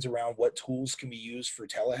guidelines around what tools can be used for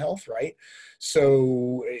telehealth, right?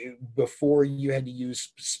 So before you had to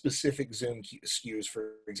use specific Zoom SKUs,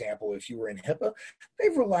 for example, if you were in HIPAA,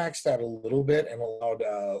 they've relaxed that a little bit and allowed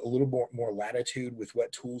a little more latitude with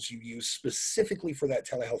what tools you use specifically for that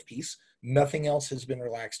telehealth piece. Nothing else has been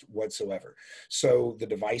relaxed whatsoever. So the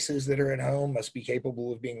devices that are at home must be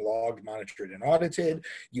capable of being logged, monitored, and audited.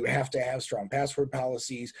 You have to have strong password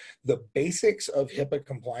policies. The basics of HIPAA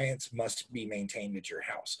compliance must be maintained at your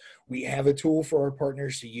house. We have a tool for our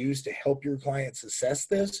partners to use to help your clients assess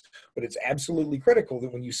this, but it's absolutely critical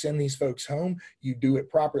that when you send these folks home, you do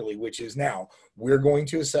it properly, which is now, we're going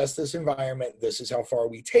to assess this environment. This is how far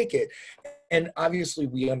we take it. And obviously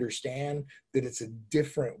we understand that it's a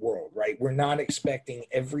different world, right? We're not expecting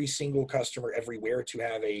every single customer everywhere to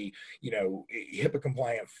have a HIPAA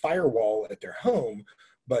compliant firewall at their home,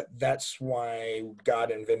 but that's why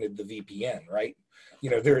God invented the VPN, right?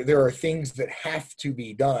 There are things that have to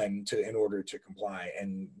be done in order to comply,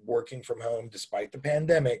 and working from home, despite the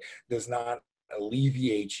pandemic, does not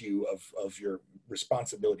alleviate you of your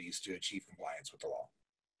responsibilities to achieve compliance with the law.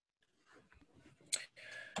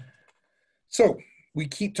 So we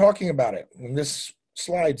keep talking about it. When this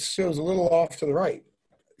slide shows a little off to the right,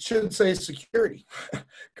 it should say security.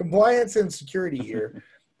 Compliance and security here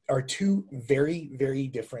are two very, very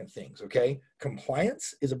different things, okay?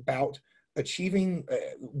 Compliance is about achieving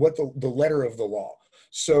what the letter of the law.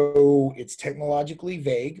 So it's technologically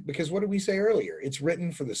vague because what did we say earlier? It's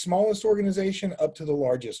written for the smallest organization up to the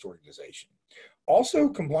largest organization. Also,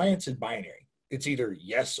 compliance is binary. It's either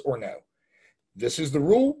yes or no. This is the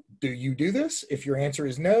rule. Do you do this? If your answer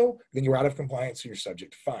is no, then you're out of compliance and you're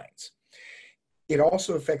subject to fines. It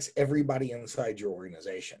also affects everybody inside your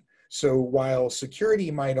organization. So while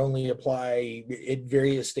security might only apply at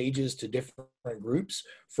various stages to different groups,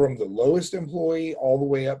 from the lowest employee all the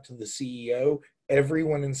way up to the CEO,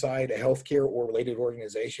 everyone inside a healthcare or related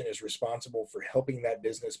organization is responsible for helping that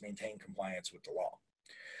business maintain compliance with the law.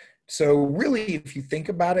 So really, if you think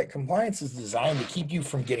about it, compliance is designed to keep you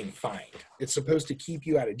from getting fined. It's supposed to keep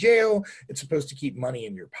you out of jail. It's supposed to keep money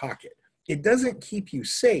in your pocket. It doesn't keep you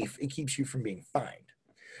safe. It keeps you from being fined.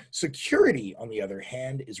 Security, on the other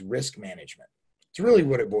hand, is risk management. It's really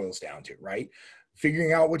what it boils down to, right?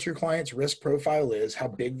 Figuring out what your client's risk profile is, how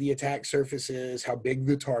big the attack surface is, how big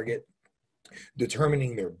the target,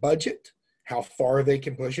 determining their budget, how far they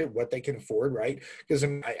can push it, what they can afford, right? Because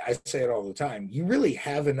I say it all the time, you really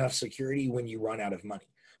have enough security when you run out of money.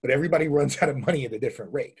 But everybody runs out of money at a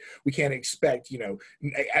different rate. We can't expect,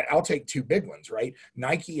 I'll take two big ones, right?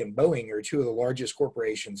 Nike and Boeing are two of the largest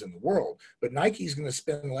corporations in the world, but Nike's going to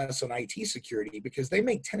spend less on IT security because they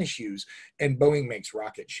make tennis shoes and Boeing makes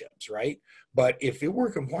rocket ships, right? But if it were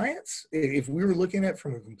compliance, if we were looking at it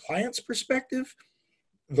from a compliance perspective,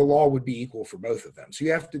 the law would be equal for both of them. So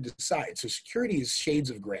you have to decide. So security is shades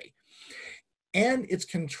of gray. And it's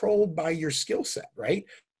controlled by your skill set, right?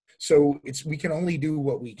 So we can only do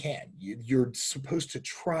what we can. You're supposed to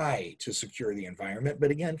try to secure the environment.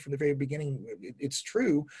 But again, from the very beginning, it's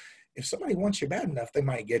true. If somebody wants you bad enough, they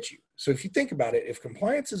might get you. So if you think about it, if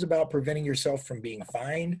compliance is about preventing yourself from being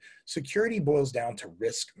fined, security boils down to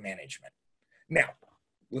risk management. Now,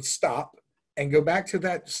 let's stop and go back to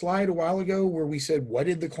that slide a while ago where we said, what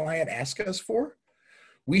did the client ask us for?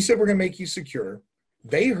 We said, we're going to make you secure.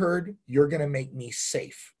 They heard, you're going to make me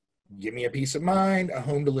safe. Give me a peace of mind, a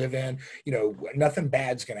home to live in, nothing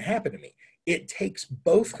bad's going to happen to me. It takes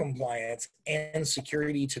both compliance and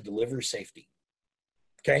security to deliver safety.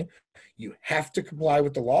 Okay. You have to comply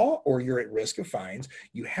with the law or you're at risk of fines.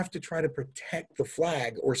 You have to try to protect the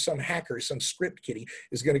flag or some hacker, some script kiddie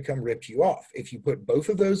is going to come rip you off. If you put both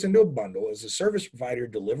of those into a bundle as a service provider,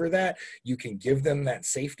 deliver that, you can give them that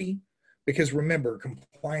safety because remember,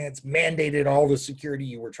 compliance mandated all the security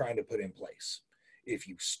you were trying to put in place. If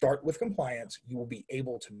you start with compliance, you will be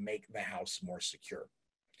able to make the house more secure.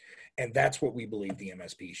 And that's what we believe the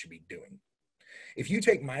MSP should be doing. If you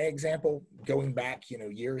take my example, going back,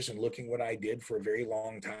 years and looking what I did for a very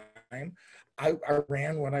long time, I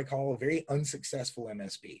ran what I call a very unsuccessful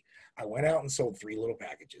MSP. I went out and sold 3 little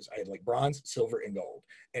packages. I had like bronze, silver, and gold.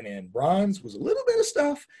 And in bronze was a little bit of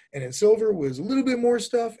stuff, and in silver was a little bit more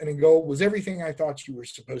stuff, and in gold was everything I thought you were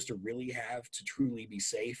supposed to really have to truly be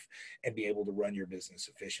safe and be able to run your business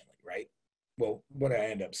efficiently, right? Well, what did I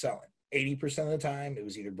end up selling? 80% of the time, it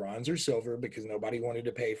was either bronze or silver because nobody wanted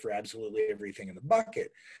to pay for absolutely everything in the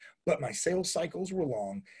bucket. But my sales cycles were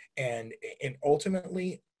long. And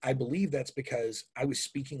ultimately, I believe that's because I was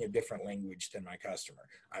speaking a different language than my customer.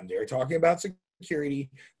 I'm there talking about security.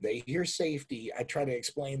 They hear safety. I try to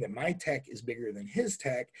explain that my tech is bigger than his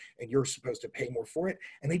tech and you're supposed to pay more for it.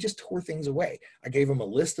 And they just tore things away. I gave them a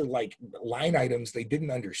list of like line items they didn't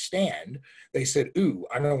understand. They said, ooh,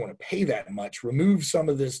 I don't want to pay that much. Remove some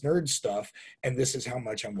of this nerd stuff. And this is how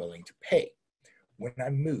much I'm willing to pay. When I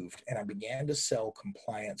moved and I began to sell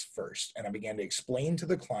compliance first, and I began to explain to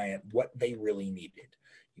the client what they really needed.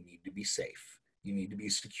 You need to be safe. You need to be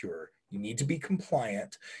secure. You need to be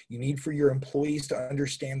compliant. You need for your employees to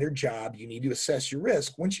understand their job. You need to assess your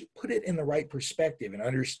risk. Once you put it in the right perspective and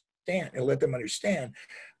understand and let them understand,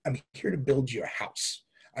 I'm here to build you a house.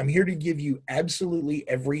 I'm here to give you absolutely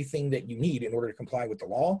everything that you need in order to comply with the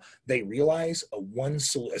law. They realize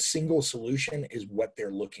a single solution is what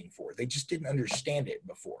they're looking for. They just didn't understand it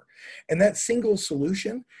before. And that single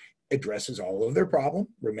solution addresses all of their problem.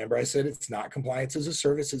 Remember, I said it's not compliance as a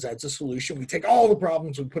service, it's as a solution. We take all the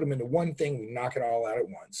problems, we put them into one thing, we knock it all out at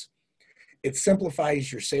once. It simplifies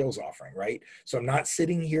your sales offering, right? So I'm not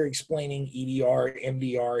sitting here explaining EDR,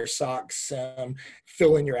 MDR, SOC, SIM,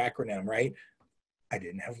 fill in your acronym, right? I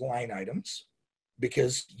didn't have line items.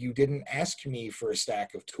 because you didn't ask me for a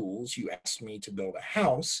stack of tools. You asked me to build a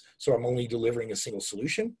house. So I'm only delivering a single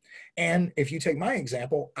solution. And if you take my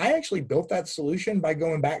example, I actually built that solution by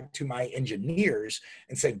going back to my engineers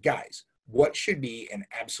and said, guys, what should be in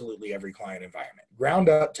absolutely every client environment? Ground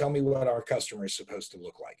up, tell me what our customer is supposed to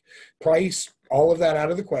look like. Price, all of that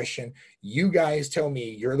out of the question. You guys tell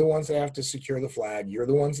me, you're the ones that have to secure the flag. You're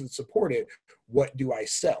the ones that support it. What do I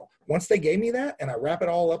sell? Once they gave me that and I wrap it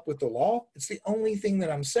all up with the law, it's the only thing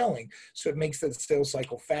that I'm selling. So it makes the sales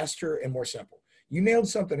cycle faster and more simple. You nailed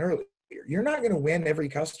something earlier. You're not going to win every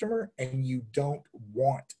customer, and you don't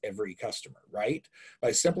want every customer, right?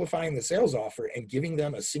 By simplifying the sales offer and giving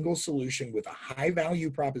them a single solution with a high value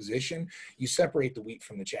proposition, you separate the wheat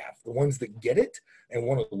from the chaff. The ones that get it and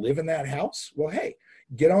want to live in that house, well, hey,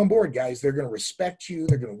 get on board, guys. They're going to respect you.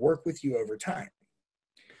 They're going to work with you over time.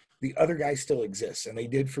 The other guy still exists, and they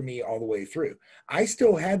did for me all the way through. I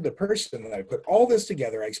still had the person that I put all this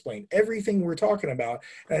together. I explained everything we're talking about,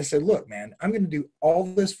 and I said, look, man, I'm going to do all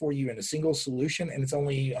this for you in a single solution, and it's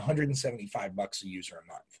only $175 a user a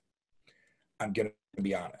month. I'm going to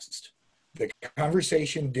be honest. The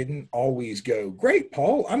conversation didn't always go, great,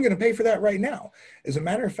 Paul, I'm going to pay for that right now. As a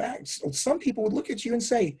matter of fact, some people would look at you and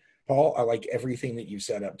say, Paul, I like everything that you've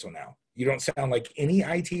said up till now. You don't sound like any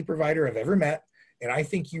IT provider I've ever met. And I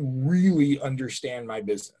think you really understand my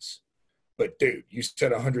business. But dude, you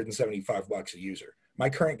said $175 a user. My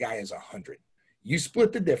current guy is 100. You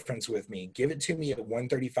split the difference with me, give it to me at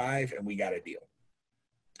 135, and we got a deal.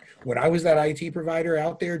 When I was that IT provider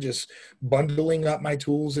out there just bundling up my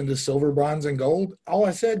tools into silver, bronze, and gold, all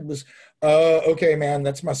I said was, okay, man,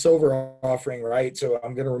 that's my silver offering, right? So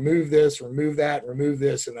I'm going to remove this, remove that, remove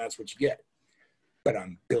this, and that's what you get. But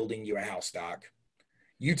I'm building you a house, Doc.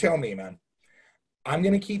 You tell me, man. I'm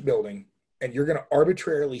going to keep building, and you're going to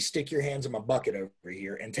arbitrarily stick your hands in my bucket over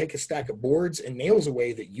here and take a stack of boards and nails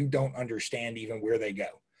away that you don't understand even where they go.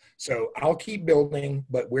 So I'll keep building,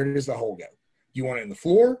 but where does the hole go? You want it in the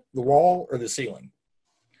floor, the wall, or the ceiling?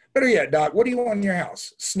 Better yet, Doc, what do you want in your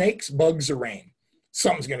house? Snakes, bugs, or rain?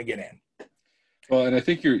 Something's going to get in. Well, and I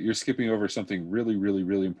think you're skipping over something really, really,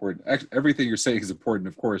 really important. Actually, everything you're saying is important,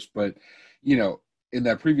 of course, but in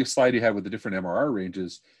that previous slide you had with the different MRR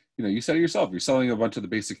ranges, you said it yourself, you're selling a bunch of the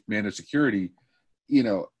basic managed security,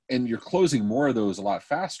 and you're closing more of those a lot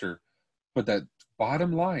faster. But that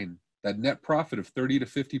bottom line, that net profit of 30 to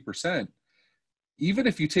 50%, even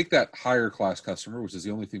if you take that higher class customer, which is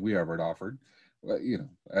the only thing we ever had offered, at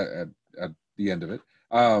the end of it,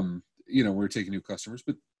 we're taking new customers,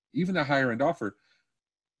 but even a higher end offer,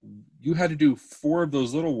 you had to do 4 of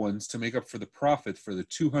those little ones to make up for the profit, for the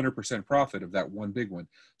 200% profit of that one big one.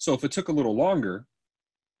 So if it took a little longer,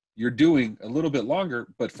 you're doing a little bit longer,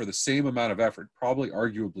 but for the same amount of effort, probably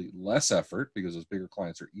arguably less effort, because those bigger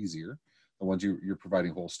clients are easier, the ones you're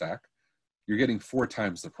providing whole stack, you're getting 4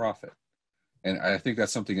 times the profit. And I think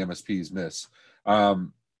that's something MSPs miss.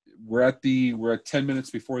 We're at 10 minutes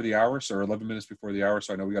before the hour, or 11 minutes before the hour.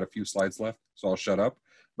 So I know we got a few slides left, so I'll shut up.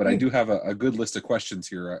 But I do have a good list of questions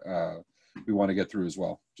here we want to get through as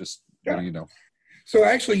well. Just letting you know. So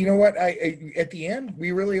actually, you know what? At the end,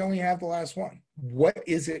 we really only have the last one. What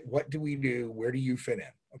is it? What do we do? Where do you fit in?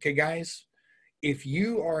 Okay, guys, if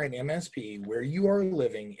you are an MSP, where you are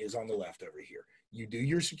living is on the left over here. You do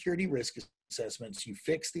your security risk assessments, you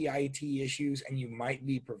fix the IT issues, and you might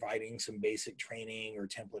be providing some basic training or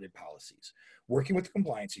templated policies. Working with the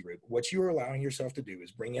Compliancy group, what you are allowing yourself to do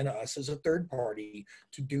is bring in us as a third party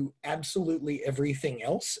to do absolutely everything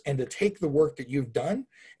else, and to take the work that you've done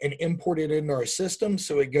and import it into our system,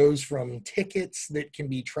 so it goes from tickets that can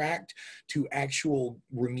be tracked to actual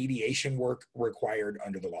remediation work required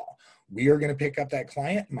under the law. We are going to pick up that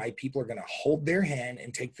client. My people are going to hold their hand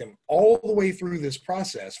and take them all the way through this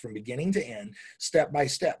process from beginning to end, step by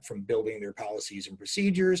step, from building their policies and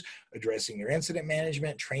procedures, addressing their incident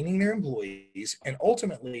management, training their employees, and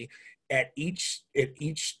ultimately at each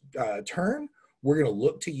turn, we're going to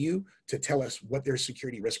look to you to tell us what their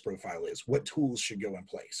security risk profile is, what tools should go in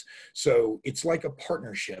place. So it's like a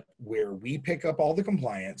partnership where we pick up all the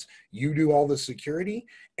compliance, you do all the security,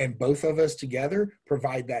 and both of us together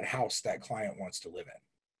provide that house that client wants to live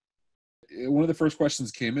in. One of the first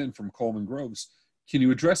questions came in from Coleman Groves. Can you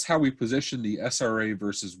address how we position the SRA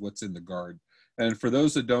versus what's in the guard? And for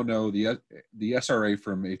those that don't know, the SRA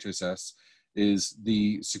from HSS is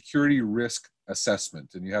the security risk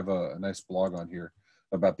assessment. And you have a nice blog on here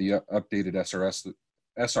about the updated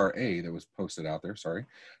SRA that was posted out there, sorry.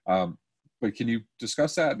 But can you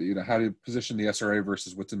discuss that, how to position the SRA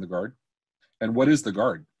versus what's in the guard? And what is the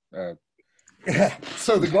guard?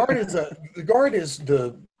 So the guard is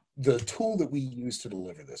the tool that we use to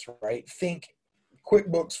deliver this, right? Think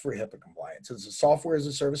QuickBooks for HIPAA compliance. It's a software as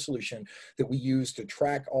a service solution that we use to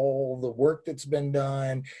track all the work that's been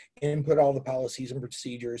done, input all the policies and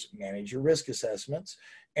procedures, manage your risk assessments,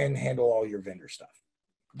 and handle all your vendor stuff.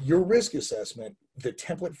 Your risk assessment, the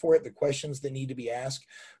template for it, the questions that need to be asked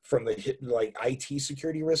from the like IT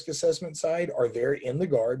security risk assessment side are there in the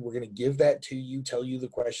guard. We're going to give that to you, tell you the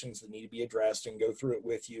questions that need to be addressed, and go through it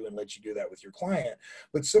with you and let you do that with your client.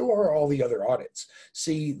 But so are all the other audits.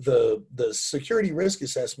 See, the security risk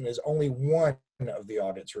assessment is only one of the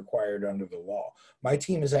audits required under the law. My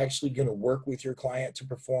team is actually going to work with your client to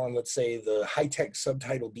perform, let's say, the high-tech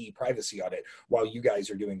subtitle D privacy audit while you guys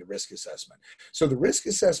are doing the risk assessment. So the risk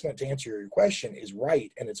assessment, to answer your question, is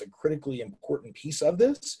right, and it's a critically important piece of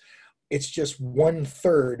this. It's just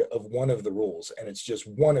 1/3 of one of the rules, and it's just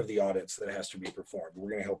one of the audits that has to be performed. We're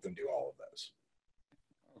going to help them do all of those.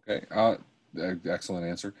 Okay, excellent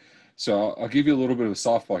answer. So I'll give you a little bit of a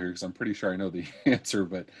softball here because I'm pretty sure I know the answer,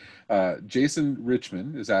 but Jason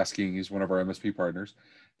Richmond is asking, he's one of our MSP partners,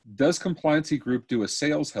 does Compliancy Group do a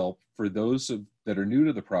sales help for those that are new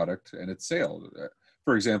to the product and its sale?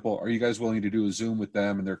 For example, are you guys willing to do a Zoom with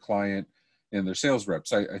them and their client and their sales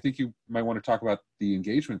reps? I think you might want to talk about the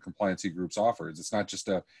engagement Compliancy Group's offers. It's not just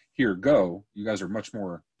a here, go. You guys are much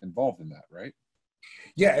more involved in that, right?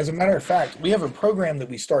 Yeah, as a matter of fact, we have a program that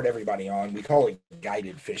we start everybody on. We call it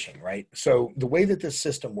guided phishing, right? So the way that this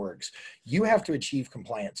system works, you have to achieve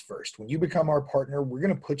compliance first. When you become our partner, we're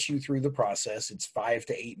going to put you through the process. It's 5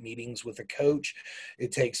 to 8 meetings with a coach.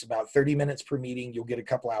 It takes about 30 minutes per meeting. You'll get a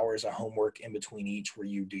couple hours of homework in between each where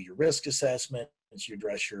you do your risk assessment, you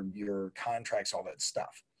address your contracts, all that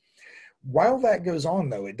stuff. While that goes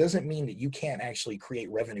on, though, it doesn't mean that you can't actually create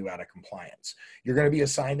revenue out of compliance. You're going to be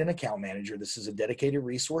assigned an account manager. This is a dedicated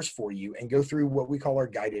resource for you, and go through what we call our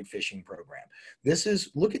guided phishing program. This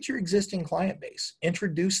is look at your existing client base,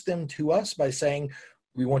 introduce them to us by saying,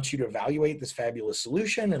 we want you to evaluate this fabulous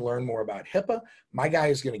solution and learn more about HIPAA. My guy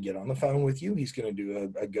is going to get on the phone with you. He's going to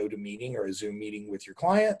do a go-to-meeting or a Zoom meeting with your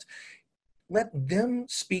client. Let them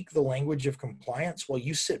speak the language of compliance while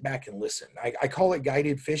you sit back and listen. I call it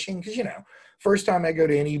guided fishing because, first time I go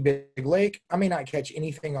to any big lake, I may not catch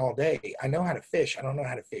anything all day. I know how to fish. I don't know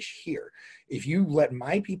how to fish here. If you let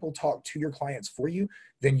my people talk to your clients for you,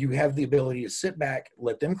 then you have the ability to sit back,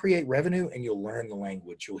 let them create revenue, and you'll learn the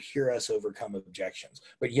language. You'll hear us overcome objections.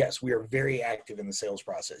 But yes, we are very active in the sales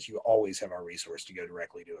process. You always have our resource to go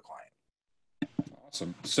directly to a client.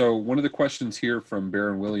 Awesome. So one of the questions here from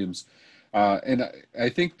Baron Williams, and I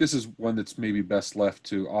think this is one that's maybe best left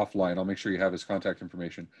to offline. I'll make sure you have his contact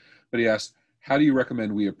information. But he asked, how do you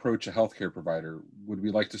recommend we approach a healthcare provider? Would we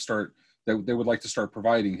like to start, they would like to start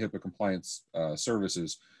providing HIPAA compliance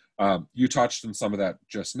services? You touched on some of that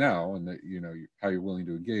just now and that, how you're willing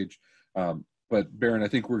to engage. But Baron, I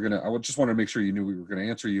think I just want to make sure you knew we were going to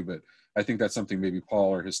answer you, but I think that's something maybe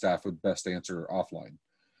Paul or his staff would best answer offline.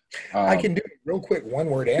 I can do it real quick,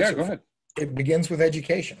 one-word answer. Yeah, go ahead. It begins with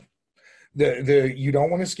education. You don't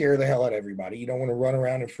want to scare the hell out of everybody. You don't want to run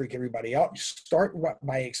around and freak everybody out. Start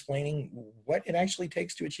by explaining what it actually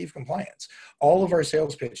takes to achieve compliance. All of our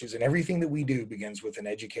sales pitches and everything that we do begins with an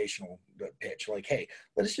educational pitch. Like, hey,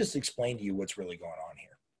 let us just explain to you what's really going on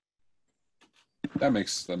here. That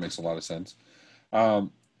makes a lot of sense.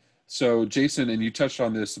 So Jason, and you touched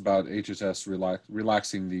on this about HSS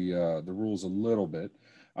relaxing the rules a little bit.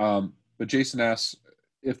 But Jason asks,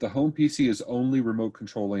 if the home PC is only remote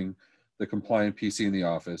controlling the compliant PC in the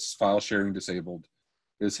office, file sharing disabled,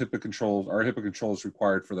 are HIPAA controls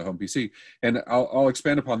required for the home PC? And I'll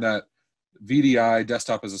expand upon that. VDI,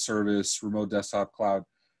 desktop as a service, remote desktop cloud.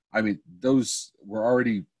 I mean, those were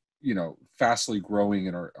already, fastly growing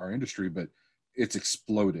in our industry, but it's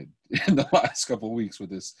exploded in the last couple of weeks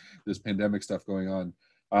with this pandemic stuff going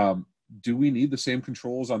on. Do we need the same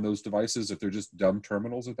controls on those devices if they're just dumb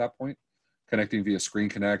terminals at that point, connecting via Screen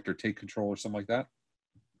Connect or Take Control or something like that?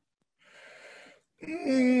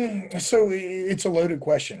 So it's a loaded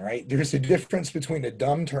question, right? There's a difference between a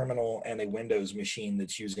dumb terminal and a Windows machine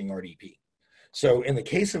that's using RDP. So in the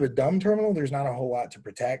case of a dumb terminal, there's not a whole lot to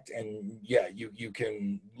protect. And yeah, you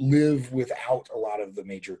can live without a lot of the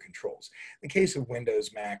major controls. In the case of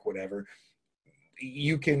Windows, Mac, whatever,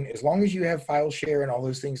 you can, as long as you have file share and all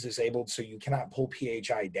those things disabled so you cannot pull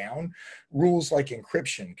PHI down, rules like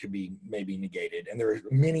encryption could be maybe negated. And there are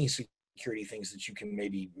many security things that you can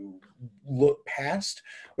maybe look past.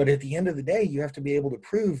 But at the end of the day, you have to be able to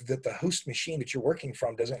prove that the host machine that you're working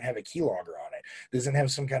from doesn't have a keylogger on it, doesn't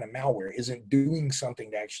have some kind of malware, isn't doing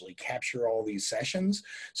something to actually capture all these sessions.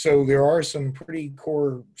 So there are some pretty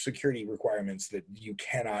core security requirements that you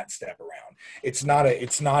cannot step around. It's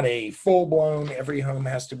not a full blown every home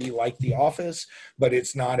has to be like the office, but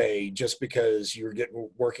it's not a just because you're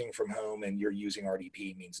working from home and you're using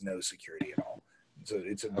RDP means no security at all. So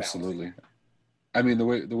it's a Absolutely. I mean, the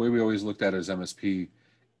way we always looked at it as MSP,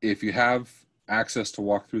 if you have access to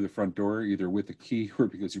walk through the front door, either with a key or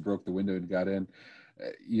because you broke the window and got in,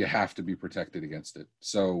 you have to be protected against it.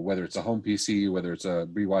 So whether it's a home PC, whether it's a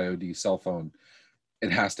BYOD cell phone,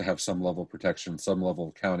 it has to have some level of protection, some level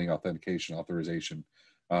of counting, authentication, authorization.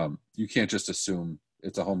 You can't just assume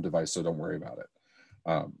it's a home device, so don't worry about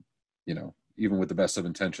it. You know, even with the best of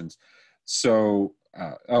intentions. So,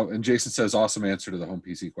 and Jason says, awesome answer to the home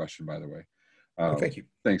PC question, by the way. Thank you.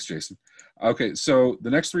 Thanks, Jason. Okay, so the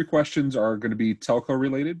next three questions are going to be telco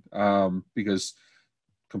related, because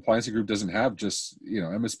Compliancy Group doesn't have just, you know,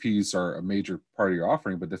 MSPs are a major part of your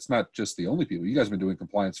offering, but that's not just the only people. You guys have been doing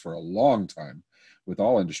compliance for a long time with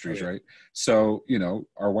all industries, right? So, you know,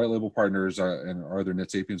 our white label partners and our other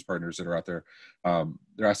NetSapiens partners that are out there,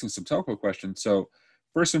 they're asking some telco questions. So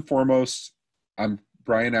first and foremost,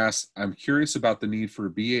 Brian asks, I'm curious about the need for a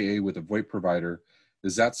BAA with a VoIP provider.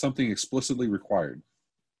 Is that something explicitly required?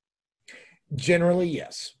 Generally,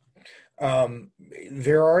 yes.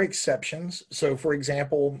 There are exceptions. So for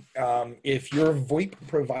example, if your VoIP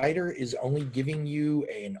provider is only giving you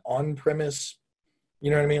an on-premise, you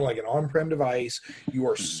know what I mean? Like an on-prem device, you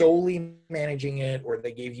are solely managing it, or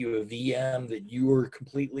they gave you a VM that you are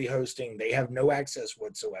completely hosting. They have no access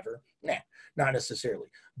whatsoever. Nah, not necessarily.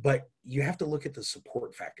 But you have to look at the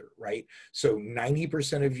support factor, right? So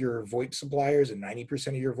 90% of your VoIP suppliers and 90%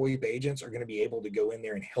 of your VoIP agents are going to be able to go in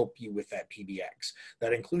there and help you with that PBX.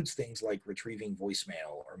 That includes things like retrieving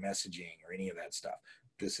voicemail or messaging or any of that stuff.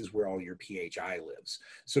 This is where all your PHI lives.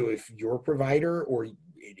 So if your provider or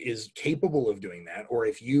is capable of doing that, or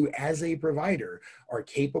if you as a provider are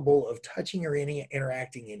capable of touching or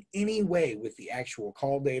interacting in any way with the actual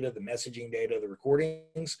call data, the messaging data, the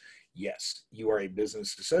recordings, yes, you are a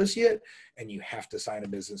business associate and you have to sign a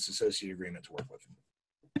business associate agreement to work with them.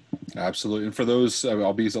 Absolutely. And for those,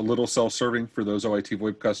 I'll be a little self-serving for those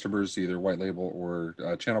OITVOIP customers, either white label or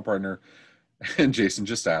channel partner. And Jason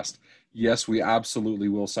just asked, yes, we absolutely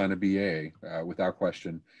will sign a BA without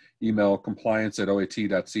question. Email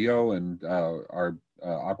compliance@oit.co and our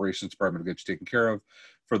operations department will get you taken care of.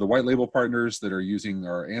 For the white label partners that are using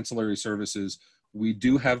our ancillary services, we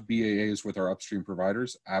do have BAAs with our upstream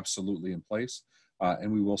providers, absolutely in place,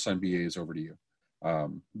 and we will sign BAs over to you.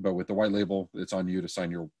 But with the white label, it's on you to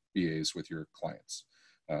sign your BAs with your clients.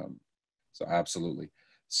 So absolutely.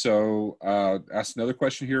 So ask another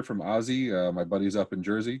question here from Ozzy. My buddy's up in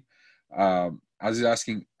Jersey. Ozzy's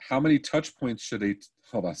asking, how many touch points should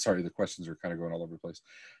hold on, sorry, the questions are kind of going all over the place.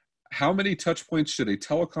 How many touch points should a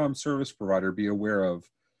telecom service provider be aware of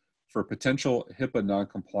for potential HIPAA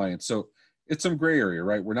non-compliance? So it's some gray area,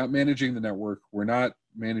 right? We're not managing the network. We're not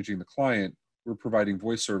managing the client. We're providing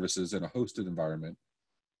voice services in a hosted environment.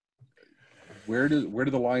 Where do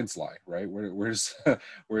the lines lie, right? Where's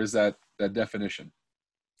that definition?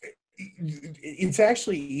 It's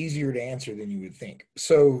actually easier to answer than you would think.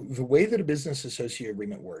 So the way that a business associate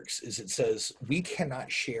agreement works is it says we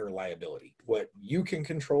cannot share liability. What you can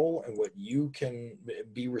control and what you can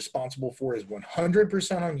be responsible for is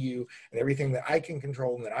 100% on you, and everything that I can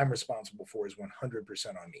control and that I'm responsible for is 100%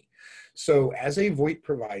 on me. So as a VoIP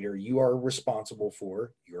provider, you are responsible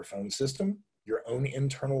for your phone system, your own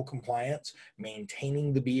internal compliance,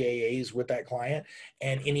 maintaining the BAAs with that client,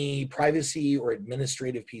 and any privacy or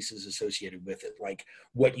administrative pieces associated with it, like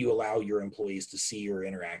what you allow your employees to see or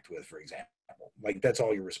interact with, for example. Like that's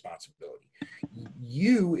all your responsibility.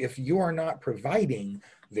 You, if you are not providing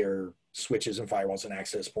their switches and firewalls and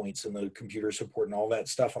access points and the computer support and all that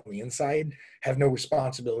stuff on the inside, have no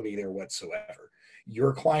responsibility there whatsoever.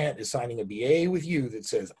 Your client is signing a BA with you that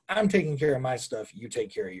says, I'm taking care of my stuff, you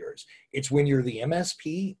take care of yours. It's when you're the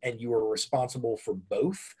MSP and you are responsible for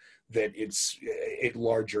both that it's a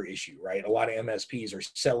larger issue, right? A lot of MSPs are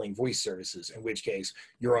selling voice services, in which case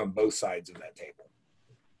you're on both sides of that table.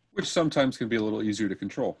 Which sometimes can be a little easier to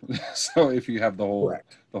control. So if you have the whole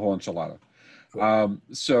enchilada.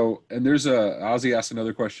 So, and there's Ozzy asked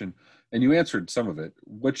another question, and you answered some of it.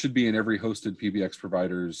 What should be in every hosted PBX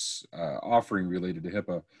provider's offering related to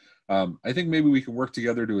HIPAA? I think maybe we can work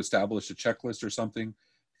together to establish a checklist or something.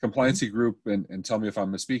 Compliancy Group, and tell me if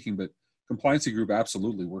I'm misspeaking, but Compliancy Group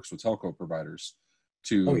absolutely works with telco providers.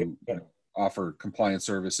 to offer compliance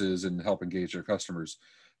services and help engage their customers.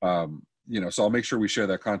 So I'll make sure we share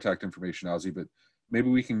that contact information, Ozzy, but maybe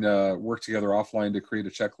we can work together offline to create a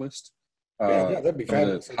checklist. That'd be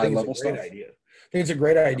fabulous. I think it's a great idea. I think it's a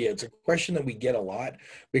great idea. It's a question that we get a lot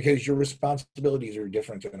because your responsibilities are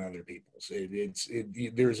different than other people's.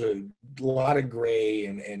 There's a lot of gray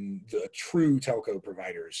and the true telco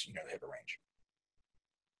providers, HIPAA range.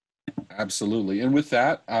 Absolutely. And with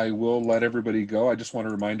that, I will let everybody go. I just want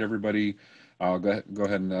to remind everybody, I'll go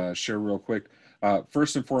ahead and share real quick.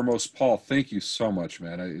 First and foremost, Paul, thank you so much,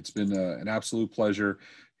 man. It's been an absolute pleasure.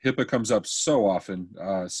 HIPAA comes up so often,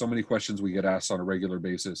 so many questions we get asked on a regular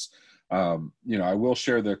basis. I will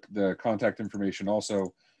share the contact information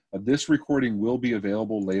also. This recording will be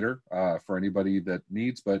available later for anybody that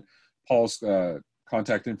needs, but Paul's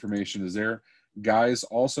contact information is there. Guys,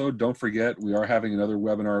 also, don't forget, we are having another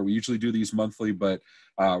webinar. We usually do these monthly, but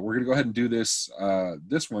we're going to go ahead and do this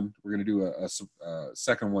one. We're going to do a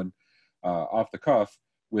second one off the cuff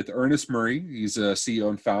with Ernest Murray. He's a CEO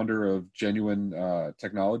and founder of Genuine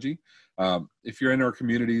Technology. If you're in our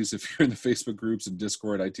communities, if you're in the Facebook groups and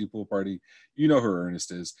Discord, IT Pool Party, you know who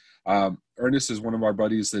Ernest is. Ernest is one of our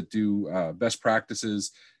buddies that do best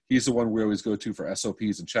practices. He's the one we always go to for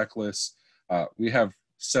SOPs and checklists. We have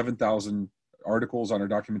 7,000 articles on our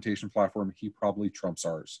documentation platform. He probably trumps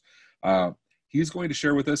ours. He's going to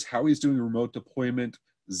share with us how he's doing remote deployment,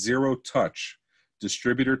 zero touch,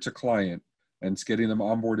 distributor to client, and it's getting them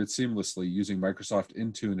onboarded seamlessly using Microsoft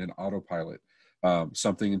Intune and Autopilot.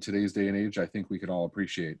 Something in today's day and age I think we can all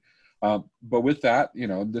appreciate. But with that,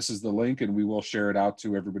 this is the link, and we will share it out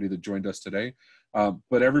to everybody that joined us today.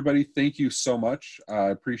 But everybody, thank you so much. I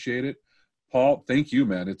appreciate it. Paul, thank you,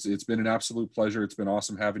 man. It's been an absolute pleasure. It's been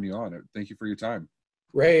awesome having you on. Thank you for your time.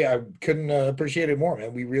 Ray, I couldn't appreciate it more,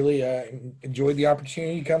 man. We really enjoyed the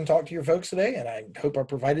opportunity to come talk to your folks today, and I hope I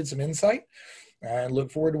provided some insight. I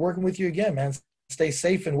look forward to working with you again, man. Stay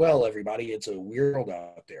safe and well, everybody. It's a weird world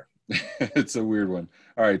out there. It's a weird one.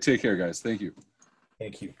 All right, take care, guys. Thank you.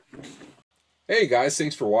 Thank you. Hey, guys,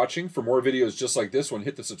 thanks for watching. For more videos just like this one,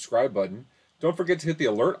 hit the subscribe button. Don't forget to hit the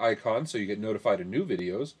alert icon so you get notified of new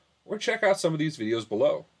videos, or check out some of these videos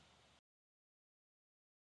below.